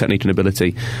your full technique and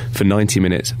ability for 90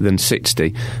 minutes than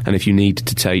 60, and if you need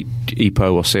to take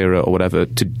EPO or Sera or whatever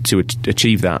to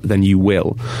achieve that, then you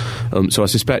will. So I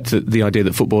suspect that the idea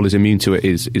that football is immune to it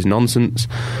is nonsense.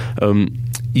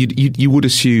 You would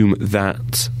assume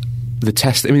that the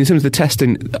test. I mean, in terms of the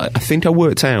testing, I think I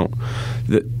worked out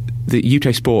that the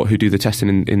UK Sport, who do the testing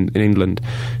in England,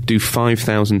 do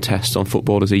 5,000 tests on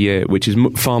footballers a year, which is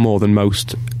far more than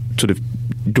most sort of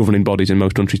governing bodies in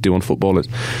most countries do on footballers,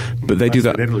 but they do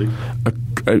that in Italy.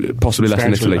 Possibly less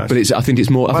in Italy, but I think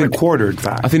it's more. About a quarter, in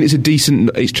fact. I think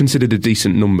it's considered a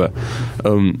decent number.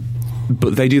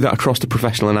 But they do that across the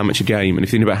professional and amateur game, and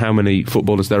if you think about how many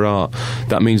footballers there are,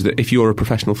 that means that if you're a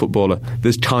professional footballer,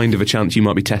 there's kind of a chance you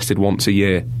might be tested once a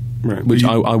year. Right. Which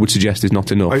I would suggest is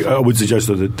not enough. I would suggest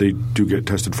that they do get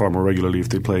tested far more regularly if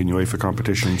they play in UEFA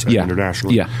competitions and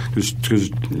internationally. Yeah,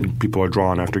 because people are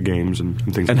drawn after games and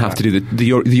things and like have that. to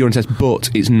do the urine test,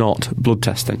 but it's not blood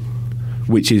testing,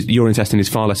 which is urine testing is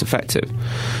far less effective.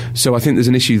 So I think there's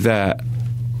an issue there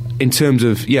in terms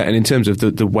of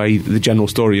the way the general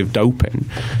story of doping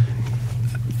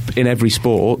in every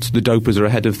sport. The dopers are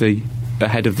ahead of the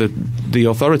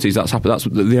authorities. That's happened.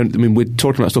 We're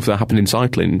talking about stuff that happened in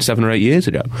cycling 7 or 8 years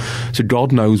ago. So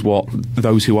God knows what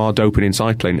those who are doping in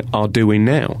cycling are doing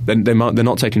now. They're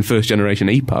not taking first generation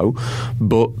EPO,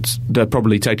 but they're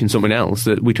probably taking something else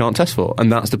that we can't test for.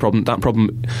 And that's the problem. That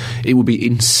problem. It would be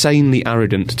insanely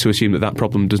arrogant to assume that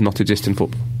problem does not exist in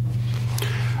football.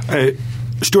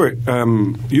 Stuart,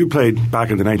 you played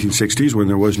back in the 1960s when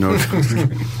there was no.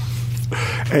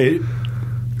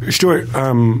 Stuart.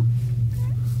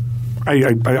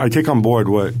 I take on board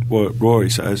what Rory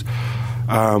says.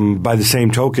 By the same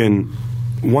token,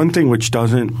 one thing which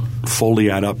doesn't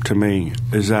fully add up to me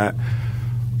is that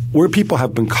where people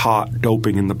have been caught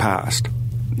doping in the past,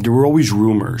 there were always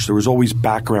rumors. There was always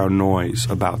background noise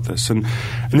about this, and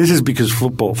this is because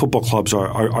football clubs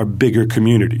are bigger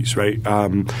communities, right?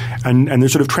 And they're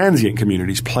sort of transient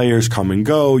communities. Players come and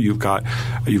go. You've got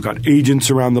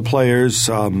agents around the players.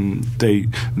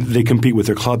 They compete with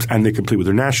their clubs and they compete with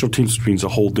their national teams, which means a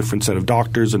whole different set of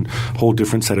doctors and a whole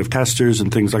different set of testers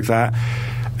and things like that.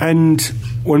 And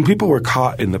when people were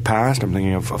caught in the past, I'm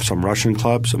thinking of some Russian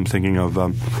clubs. I'm thinking of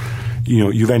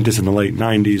Juventus in the late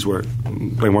 90s, where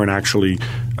they weren't actually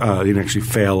they didn't actually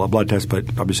fail a blood test, but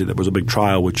obviously there was a big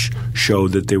trial which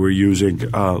showed that they were using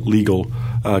legal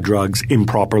drugs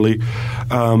improperly.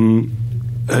 The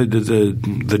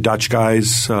Dutch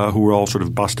guys who were all sort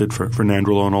of busted for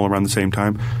nandrolone all around the same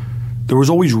time. There was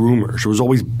always rumors. There was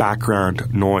always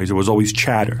background noise. There was always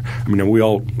chatter.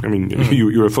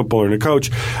 You're a footballer and a coach.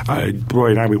 Roy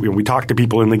and I, we talk to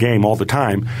people in the game all the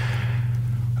time.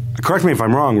 Correct me if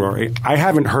I'm wrong, Rory. I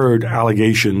haven't heard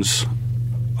allegations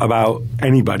about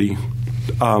anybody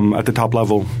at the top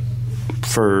level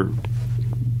for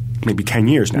maybe 10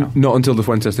 years now. Not until the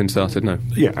Fuentes thing started, no.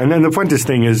 Yeah, and then the Fuentes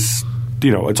thing is,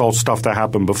 it's all stuff that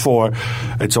happened before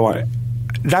and so on.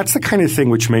 That's the kind of thing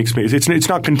which makes me – it's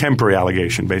not contemporary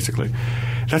allegation, basically.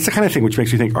 That's the kind of thing which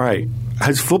makes me think, all right,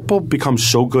 has football become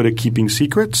so good at keeping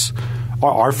secrets?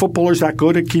 Are footballers that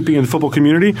good at keeping in the football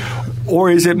community? Or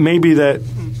is it maybe that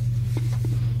 –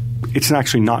 it's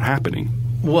actually not happening?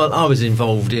 Well, I was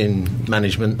involved in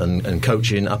management and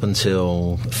coaching up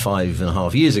until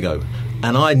 5.5 years ago.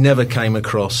 And I never came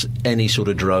across any sort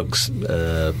of drugs,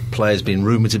 players being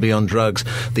rumoured to be on drugs.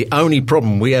 The only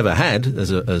problem we ever had,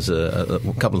 as a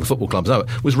couple of the football clubs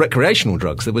was recreational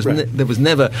drugs. There was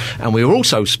never, and we were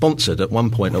also sponsored at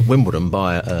one point at Wimbledon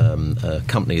by a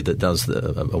company that does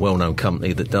a well-known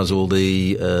company that does all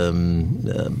the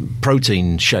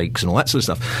protein shakes and all that sort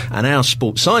of stuff. And our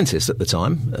sports scientist at the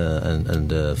time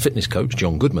and fitness coach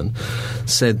John Goodman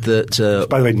said that.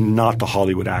 By the way, not the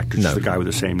Hollywood actor, just the guy with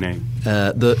the same name.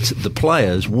 That the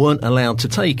players weren't allowed to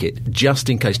take it just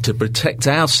in case, to protect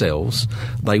ourselves.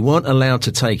 They weren't allowed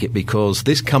to take it because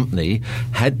this company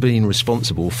had been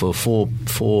responsible for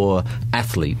four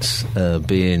athletes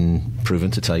being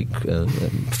proven to take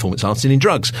performance-enhancing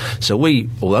drugs. So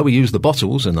although we used the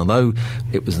bottles and although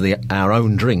it was our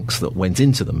own drinks that went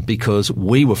into them, because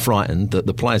we were frightened that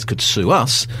the players could sue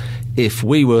us if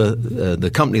we were the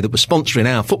company that was sponsoring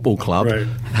our football club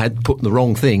had put the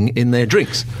wrong thing in their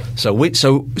drinks. So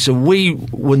we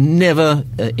were never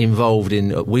involved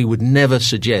in. We would never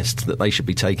suggest that they should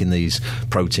be taking these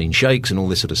protein shakes and all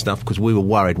this sort of stuff because we were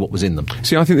worried what was in them.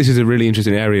 See, I think this is a really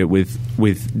interesting area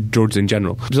with drugs in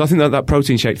general. Because I think that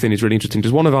protein shake thing is really interesting.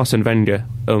 Because one of Arsene Wenger,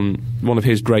 one of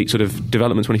his great sort of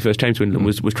developments when he first came to England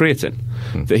was creatine.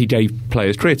 That he gave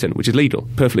players creatine, which is legal,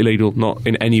 perfectly legal, not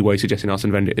in any way suggesting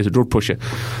Arsene Wenger is a drug pusher.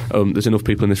 There's enough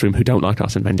people in this room who don't like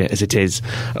Arsene Wenger as it is.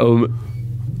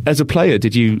 As a player,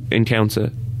 did you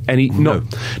encounter any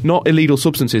not illegal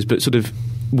substances, but sort of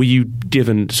were you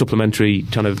given supplementary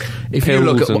kind of if pills?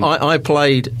 You look at, I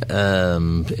played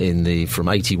from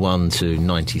 81 to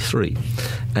 93,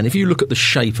 And if you look at the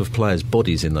shape of players'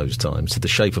 bodies in those times to the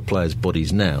shape of players'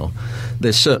 bodies now,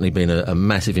 there's certainly been a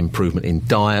massive improvement in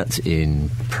diet, in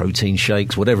protein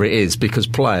shakes, whatever it is, because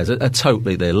players are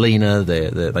totally, they're leaner,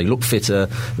 they look fitter,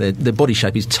 their body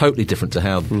shape is totally different to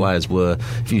how players were.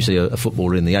 If you see a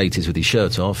footballer in the 80s with his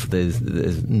shirt off,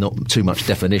 there's not too much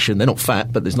definition. They're not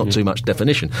fat, but there's not too much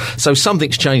definition. So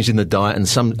something's changed in the diet,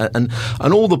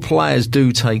 and all the players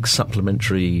do take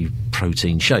supplementary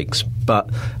protein shakes, but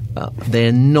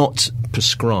they're not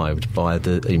prescribed by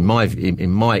in my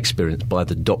experience, by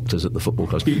the doctors at the football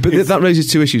clubs. But that raises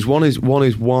two issues. One is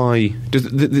why. So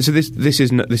this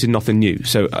is nothing new.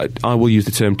 So I will use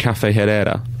the term Café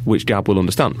Herrera, which Gab will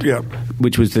understand. Yeah.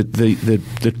 Which was the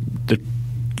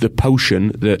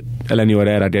potion that Elenio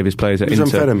Herrera gave his players at Inter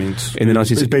amphetamines in the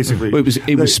 1960s. Basically,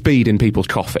 it was speed in people's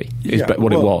coffee. It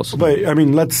was. But I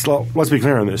mean, let's be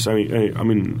clear on this. I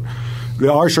mean.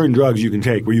 There are certain drugs you can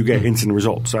take where you get instant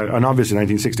results, and obviously in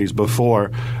the 1960s,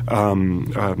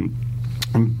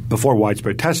 before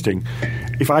widespread testing,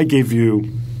 if I give you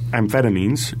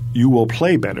amphetamines, you will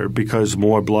play better because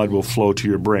more blood will flow to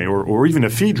your brain, or even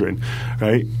ephedrine,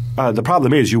 right? The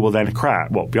problem is you will then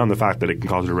crash. Well, beyond the fact that it can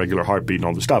cause an irregular heartbeat and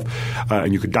all this stuff,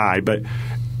 and you could die, but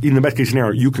in the best case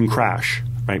scenario, you can crash,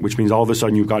 right? Which means all of a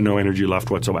sudden you've got no energy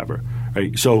left whatsoever,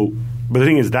 right? So. But the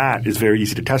thing is, that is very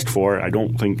easy to test for. I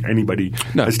don't think anybody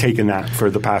has taken that for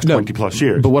the past 20-plus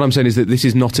years. But what I'm saying is that this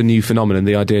is not a new phenomenon.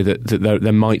 The idea that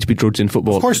there might be drugs in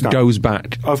football goes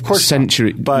back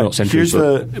centuries, not centuries,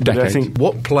 but decades. I think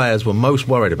what players were most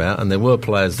worried about, and there were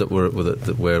players that were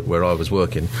where I was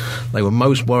working, they were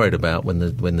most worried about when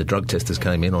the drug testers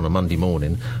came in on a Monday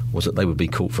morning, was that they would be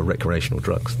caught for recreational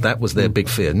drugs. That was their big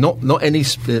fear. Not any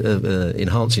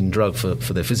enhancing drug for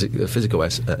their physical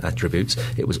attributes.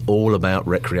 It was all about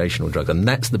recreational drugs, and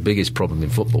that's the biggest problem in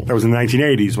football. That was in the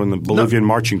 1980s when the Bolivian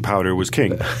marching powder was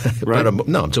king, right?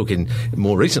 No, I'm talking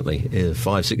more recently,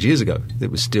 5-6 years ago. It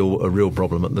was still a real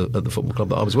problem at the football club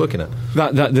that I was working at.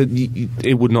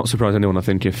 It would not surprise anyone, I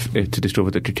think, if to discover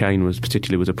that cocaine was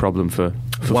a problem for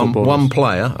footballers. One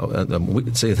player,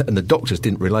 and the doctors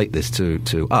didn't relate this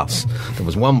to us. There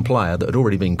was one player that had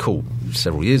already been caught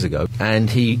several years ago, and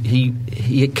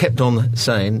he kept on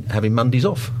saying having Mondays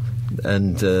off.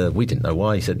 And we didn't know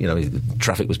why. He said,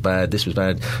 traffic was bad, this was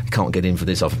bad, I can't get in for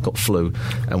this, I've got flu.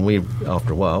 And we,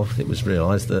 after a while, it was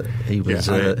realised that he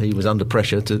was under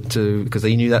pressure to because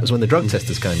he knew that was when the drug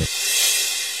testers came in.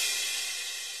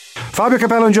 Fabio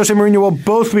Capello and Jose Mourinho will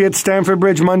both be at Stamford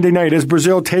Bridge Monday night as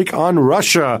Brazil take on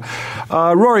Russia.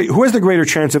 Rory, who has the greater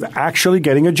chance of actually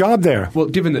getting a job there? Well,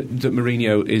 given that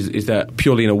Mourinho is there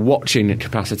purely in a watching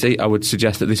capacity, I would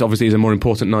suggest that this obviously is a more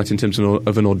important night in terms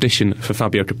of an audition for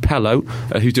Fabio Capello,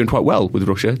 who's doing quite well with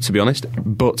Russia, to be honest.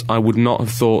 But I would not have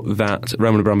thought that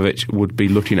Roman Abramovich would be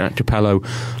looking at Capello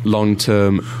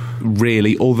long-term,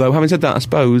 really. Although, having said that, I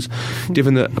suppose,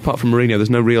 given that apart from Mourinho, there's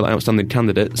no real outstanding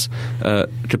candidates,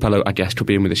 Capello, I guess, could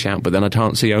be in with a shout, but then I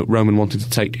can't see Roman wanting to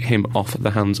take him off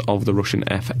the hands of the Russian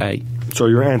FA. So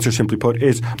your answer, simply put,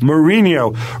 is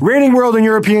Mourinho. Reigning world and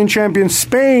European champions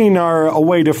Spain are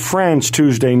away to France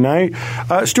Tuesday night.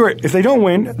 Stuart, if they don't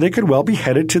win, they could well be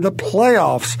headed to the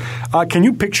playoffs. Can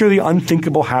you picture the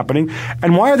unthinkable happening?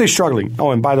 And why are they struggling?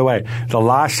 Oh, and by the way, the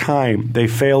last time they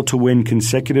failed to win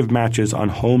consecutive matches on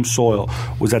home soil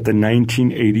was at the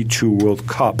 1982 World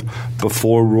Cup,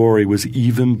 before Rory was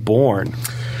even born.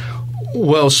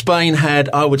 Well, Spain had,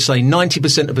 I would say,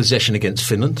 90% of possession against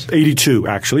Finland. 82,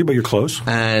 actually, but you're close.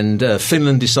 And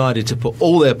Finland decided to put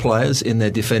all their players in their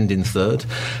defending third.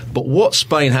 But what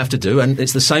Spain have to do, and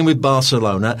it's the same with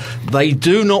Barcelona, they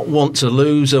do not want to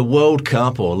lose a World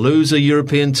Cup or lose a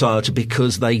European title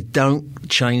because they don't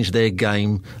change their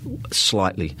game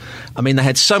slightly. I mean, they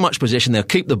had so much possession, they'll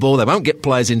keep the ball, they won't get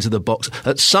players into the box.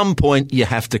 At some point, you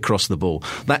have to cross the ball.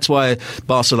 That's why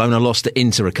Barcelona lost to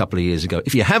Inter a couple of years ago.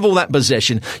 If you have all that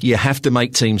possession, you have to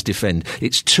make teams defend.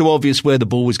 It's too obvious where the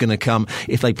ball was going to come.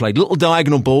 If they played little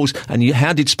diagonal balls, and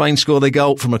how did Spain score their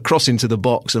goal? From a cross into the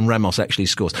box, and Ramos actually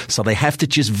scores. So they have to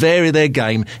just vary their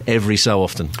game every so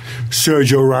often.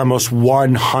 Sergio Ramos,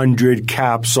 100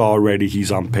 caps already.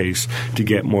 He's on pace to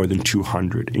get more than 200.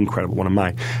 Incredible. One of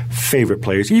my favorite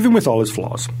players, even with all his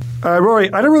flaws.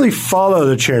 Rory, I don't really follow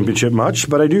the championship much,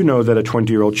 but I do know that a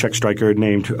 20-year-old Czech striker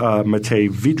named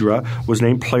Matej Vydra was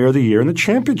named Player of the Year in the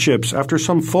championships. this after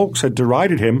some folks had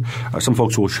derided him, some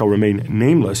folks who shall remain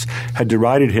nameless, had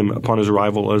derided him upon his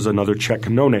arrival as another Czech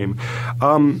no-name.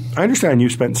 I understand you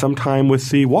spent some time with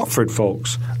the Watford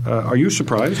folks. Are you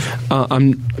surprised?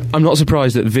 I'm not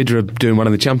surprised that Vidra doing well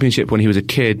in the Championship. When he was a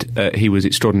kid, he was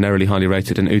extraordinarily highly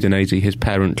rated, and Udinese, his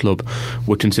parent club,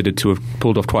 were considered to have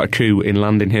pulled off quite a coup in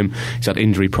landing him. He's had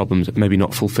injury problems, maybe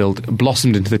not fulfilled,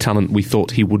 blossomed into the talent we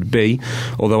thought he would be,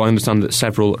 although I understand that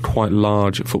several quite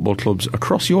large football clubs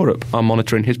across Europe are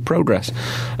monitoring his progress.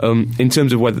 In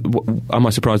terms of whether am I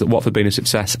surprised that Watford being a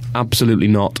success? Absolutely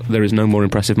not. There is no more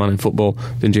impressive man in football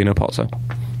than Gino Pozzo.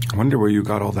 I wonder where you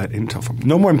got all that intel from.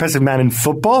 No more impressive man in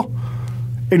football?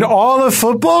 In all of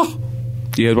football?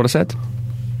 You heard what I said?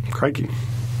 Crikey.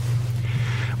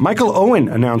 Michael Owen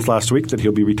announced last week that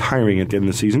he'll be retiring at the end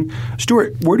of the season.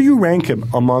 Stuart, where do you rank him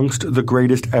amongst the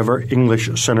greatest ever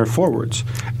English centre forwards?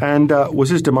 And was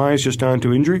his demise just down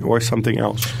to injury or something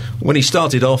else? When he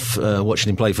started off,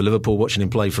 watching him play for Liverpool, watching him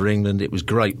play for England, it was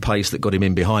great pace that got him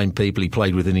in behind people. He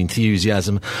played with an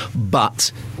enthusiasm,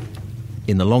 but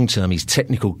in the long term, his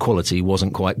technical quality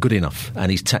wasn't quite good enough,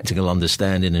 and his tactical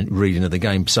understanding and reading of the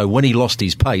game. So when he lost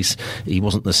his pace, he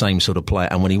wasn't the same sort of player.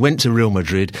 And when he went to Real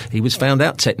Madrid, he was found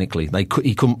out technically.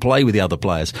 He couldn't play with the other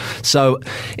players. So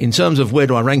in terms of where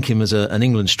do I rank him as an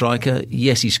England striker,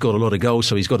 yes, he scored a lot of goals,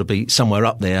 so he's got to be somewhere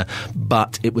up there.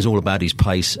 But it was all about his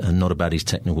pace and not about his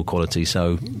technical quality.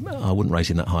 So I wouldn't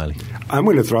rate him that highly. I'm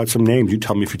going to throw out some names. You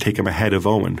tell me if you take him ahead of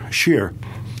Owen. Shearer.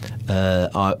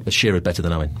 Shearer better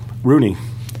than Owen. Rooney.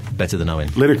 Better than Owen.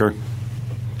 Lineker.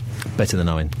 Better than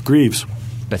Owen. Greaves.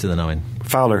 Better than Owen.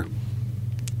 Fowler.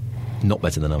 Not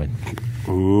better than Owen.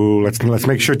 Ooh, let's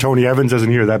make sure Tony Evans doesn't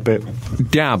hear that bit.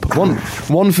 Gab,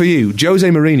 one for you. Jose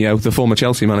Mourinho, the former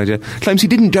Chelsea manager, claims he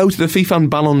didn't go to the FIFA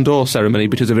Ballon d'Or ceremony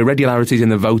because of irregularities in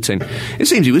the voting. It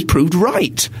seems he was proved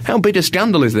right. How big a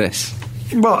scandal is this?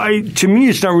 Well, to me,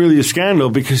 it's not really a scandal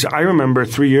because I remember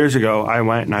 3 years ago I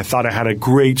went and I thought I had a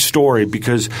great story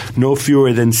because no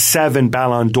fewer than 7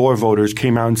 Ballon d'Or voters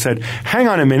came out and said, hang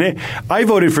on a minute, I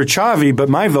voted for Xavi, but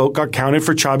my vote got counted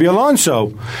for Xabi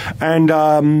Alonso. And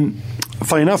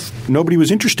funny enough, nobody was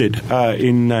interested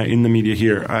in the media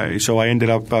here. So I ended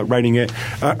up writing it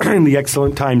in the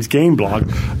Excellent Times game blog.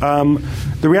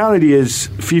 The reality is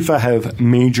FIFA have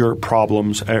major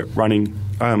problems at running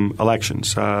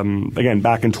elections. Again,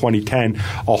 back in 2010,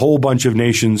 a whole bunch of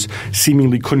nations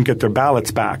seemingly couldn't get their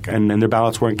ballots back, and their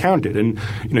ballots weren't counted. And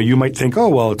you might think, oh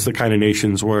well, it's the kind of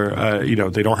nations where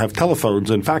they don't have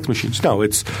telephones and fax machines. No,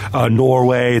 it's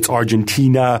Norway, it's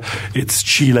Argentina, it's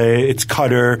Chile, it's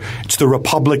Qatar, it's the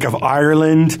Republic of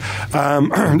Ireland.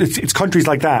 It's countries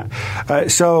like that.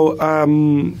 So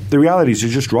the reality is,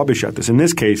 you're just rubbish at this. In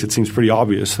this case, it seems pretty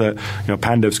obvious that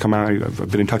Pandev's come out.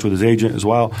 I've been in touch with his agent as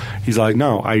well. He's like,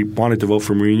 no, I wanted to vote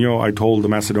for Mourinho. I told the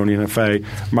Macedonian FA,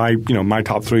 my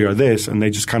top 3 are this, and they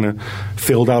just kind of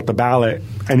filled out the ballot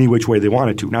any which way they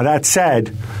wanted to. Now, that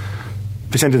said,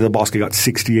 Vicente Del Bosque got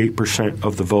 68%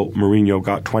 of the vote. Mourinho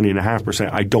got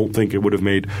 20.5%. I don't think it would have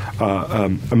made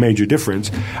a major difference.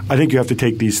 I think you have to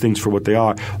take these things for what they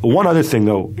are. One other thing,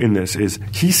 though, in this is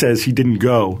he says he didn't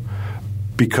go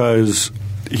because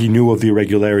he knew of the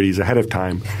irregularities ahead of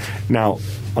time. Now,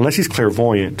 unless he's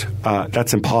clairvoyant,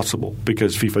 that's impossible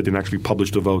because FIFA didn't actually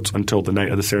publish the votes until the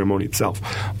night of the ceremony itself.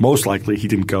 Most likely he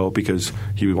didn't go because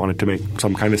he wanted to make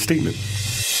some kind of statement.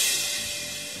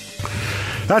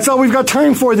 That's all we've got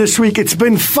time for this week. It's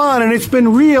been fun, and it's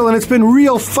been real, and it's been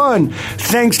real fun.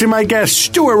 Thanks to my guests,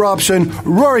 Stuart Robson,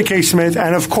 Rory K. Smith,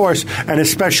 and of course, and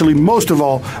especially most of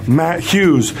all, Matt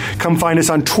Hughes. Come find us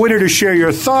on Twitter to share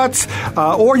your thoughts,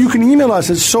 or you can email us,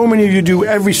 as so many of you do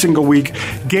every single week,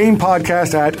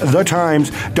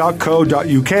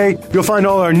 gamepodcast@thetimes.co.uk. You'll find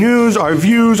all our news, our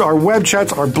views, our web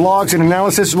chats, our blogs, and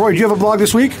analysis. Rory, do you have a blog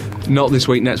this week? Not this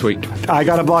week, next week. I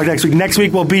got a blog next week. Next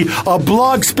week will be a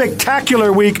blog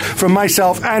spectacular week from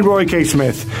myself and Rory K.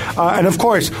 Smith. And of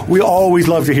course, we always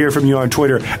love to hear from you on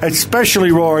Twitter,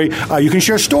 especially Rory. You can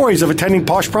share stories of attending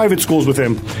posh private schools with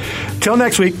him. Till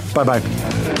next week, bye-bye. The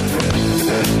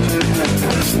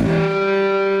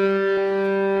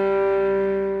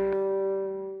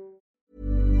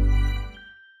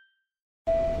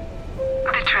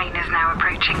train is now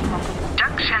approaching.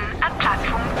 Junction at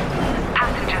platform.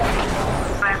 Passengers,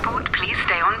 airport, please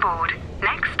stay on board.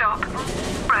 Next stop,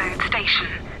 road station.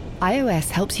 iOS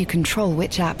helps you control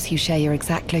which apps you share your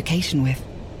exact location with.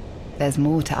 There's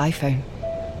more to iPhone.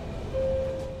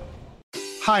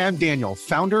 Hi, I'm Daniel,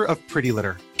 founder of Pretty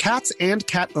Litter. Cats and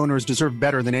cat owners deserve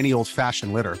better than any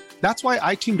old-fashioned litter. That's why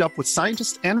I teamed up with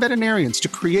scientists and veterinarians to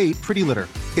create Pretty Litter.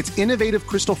 Its innovative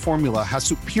crystal formula has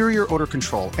superior odor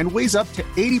control and weighs up to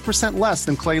 80% less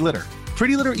than clay litter.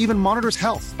 Pretty Litter even monitors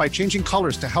health by changing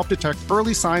colors to help detect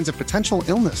early signs of potential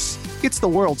illness. It's the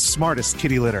world's smartest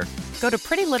kitty litter. Go to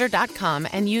prettylitter.com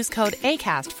and use code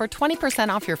ACAST for 20%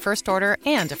 off your first order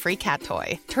and a free cat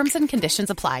toy. Terms and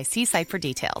conditions apply. See site for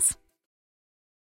details.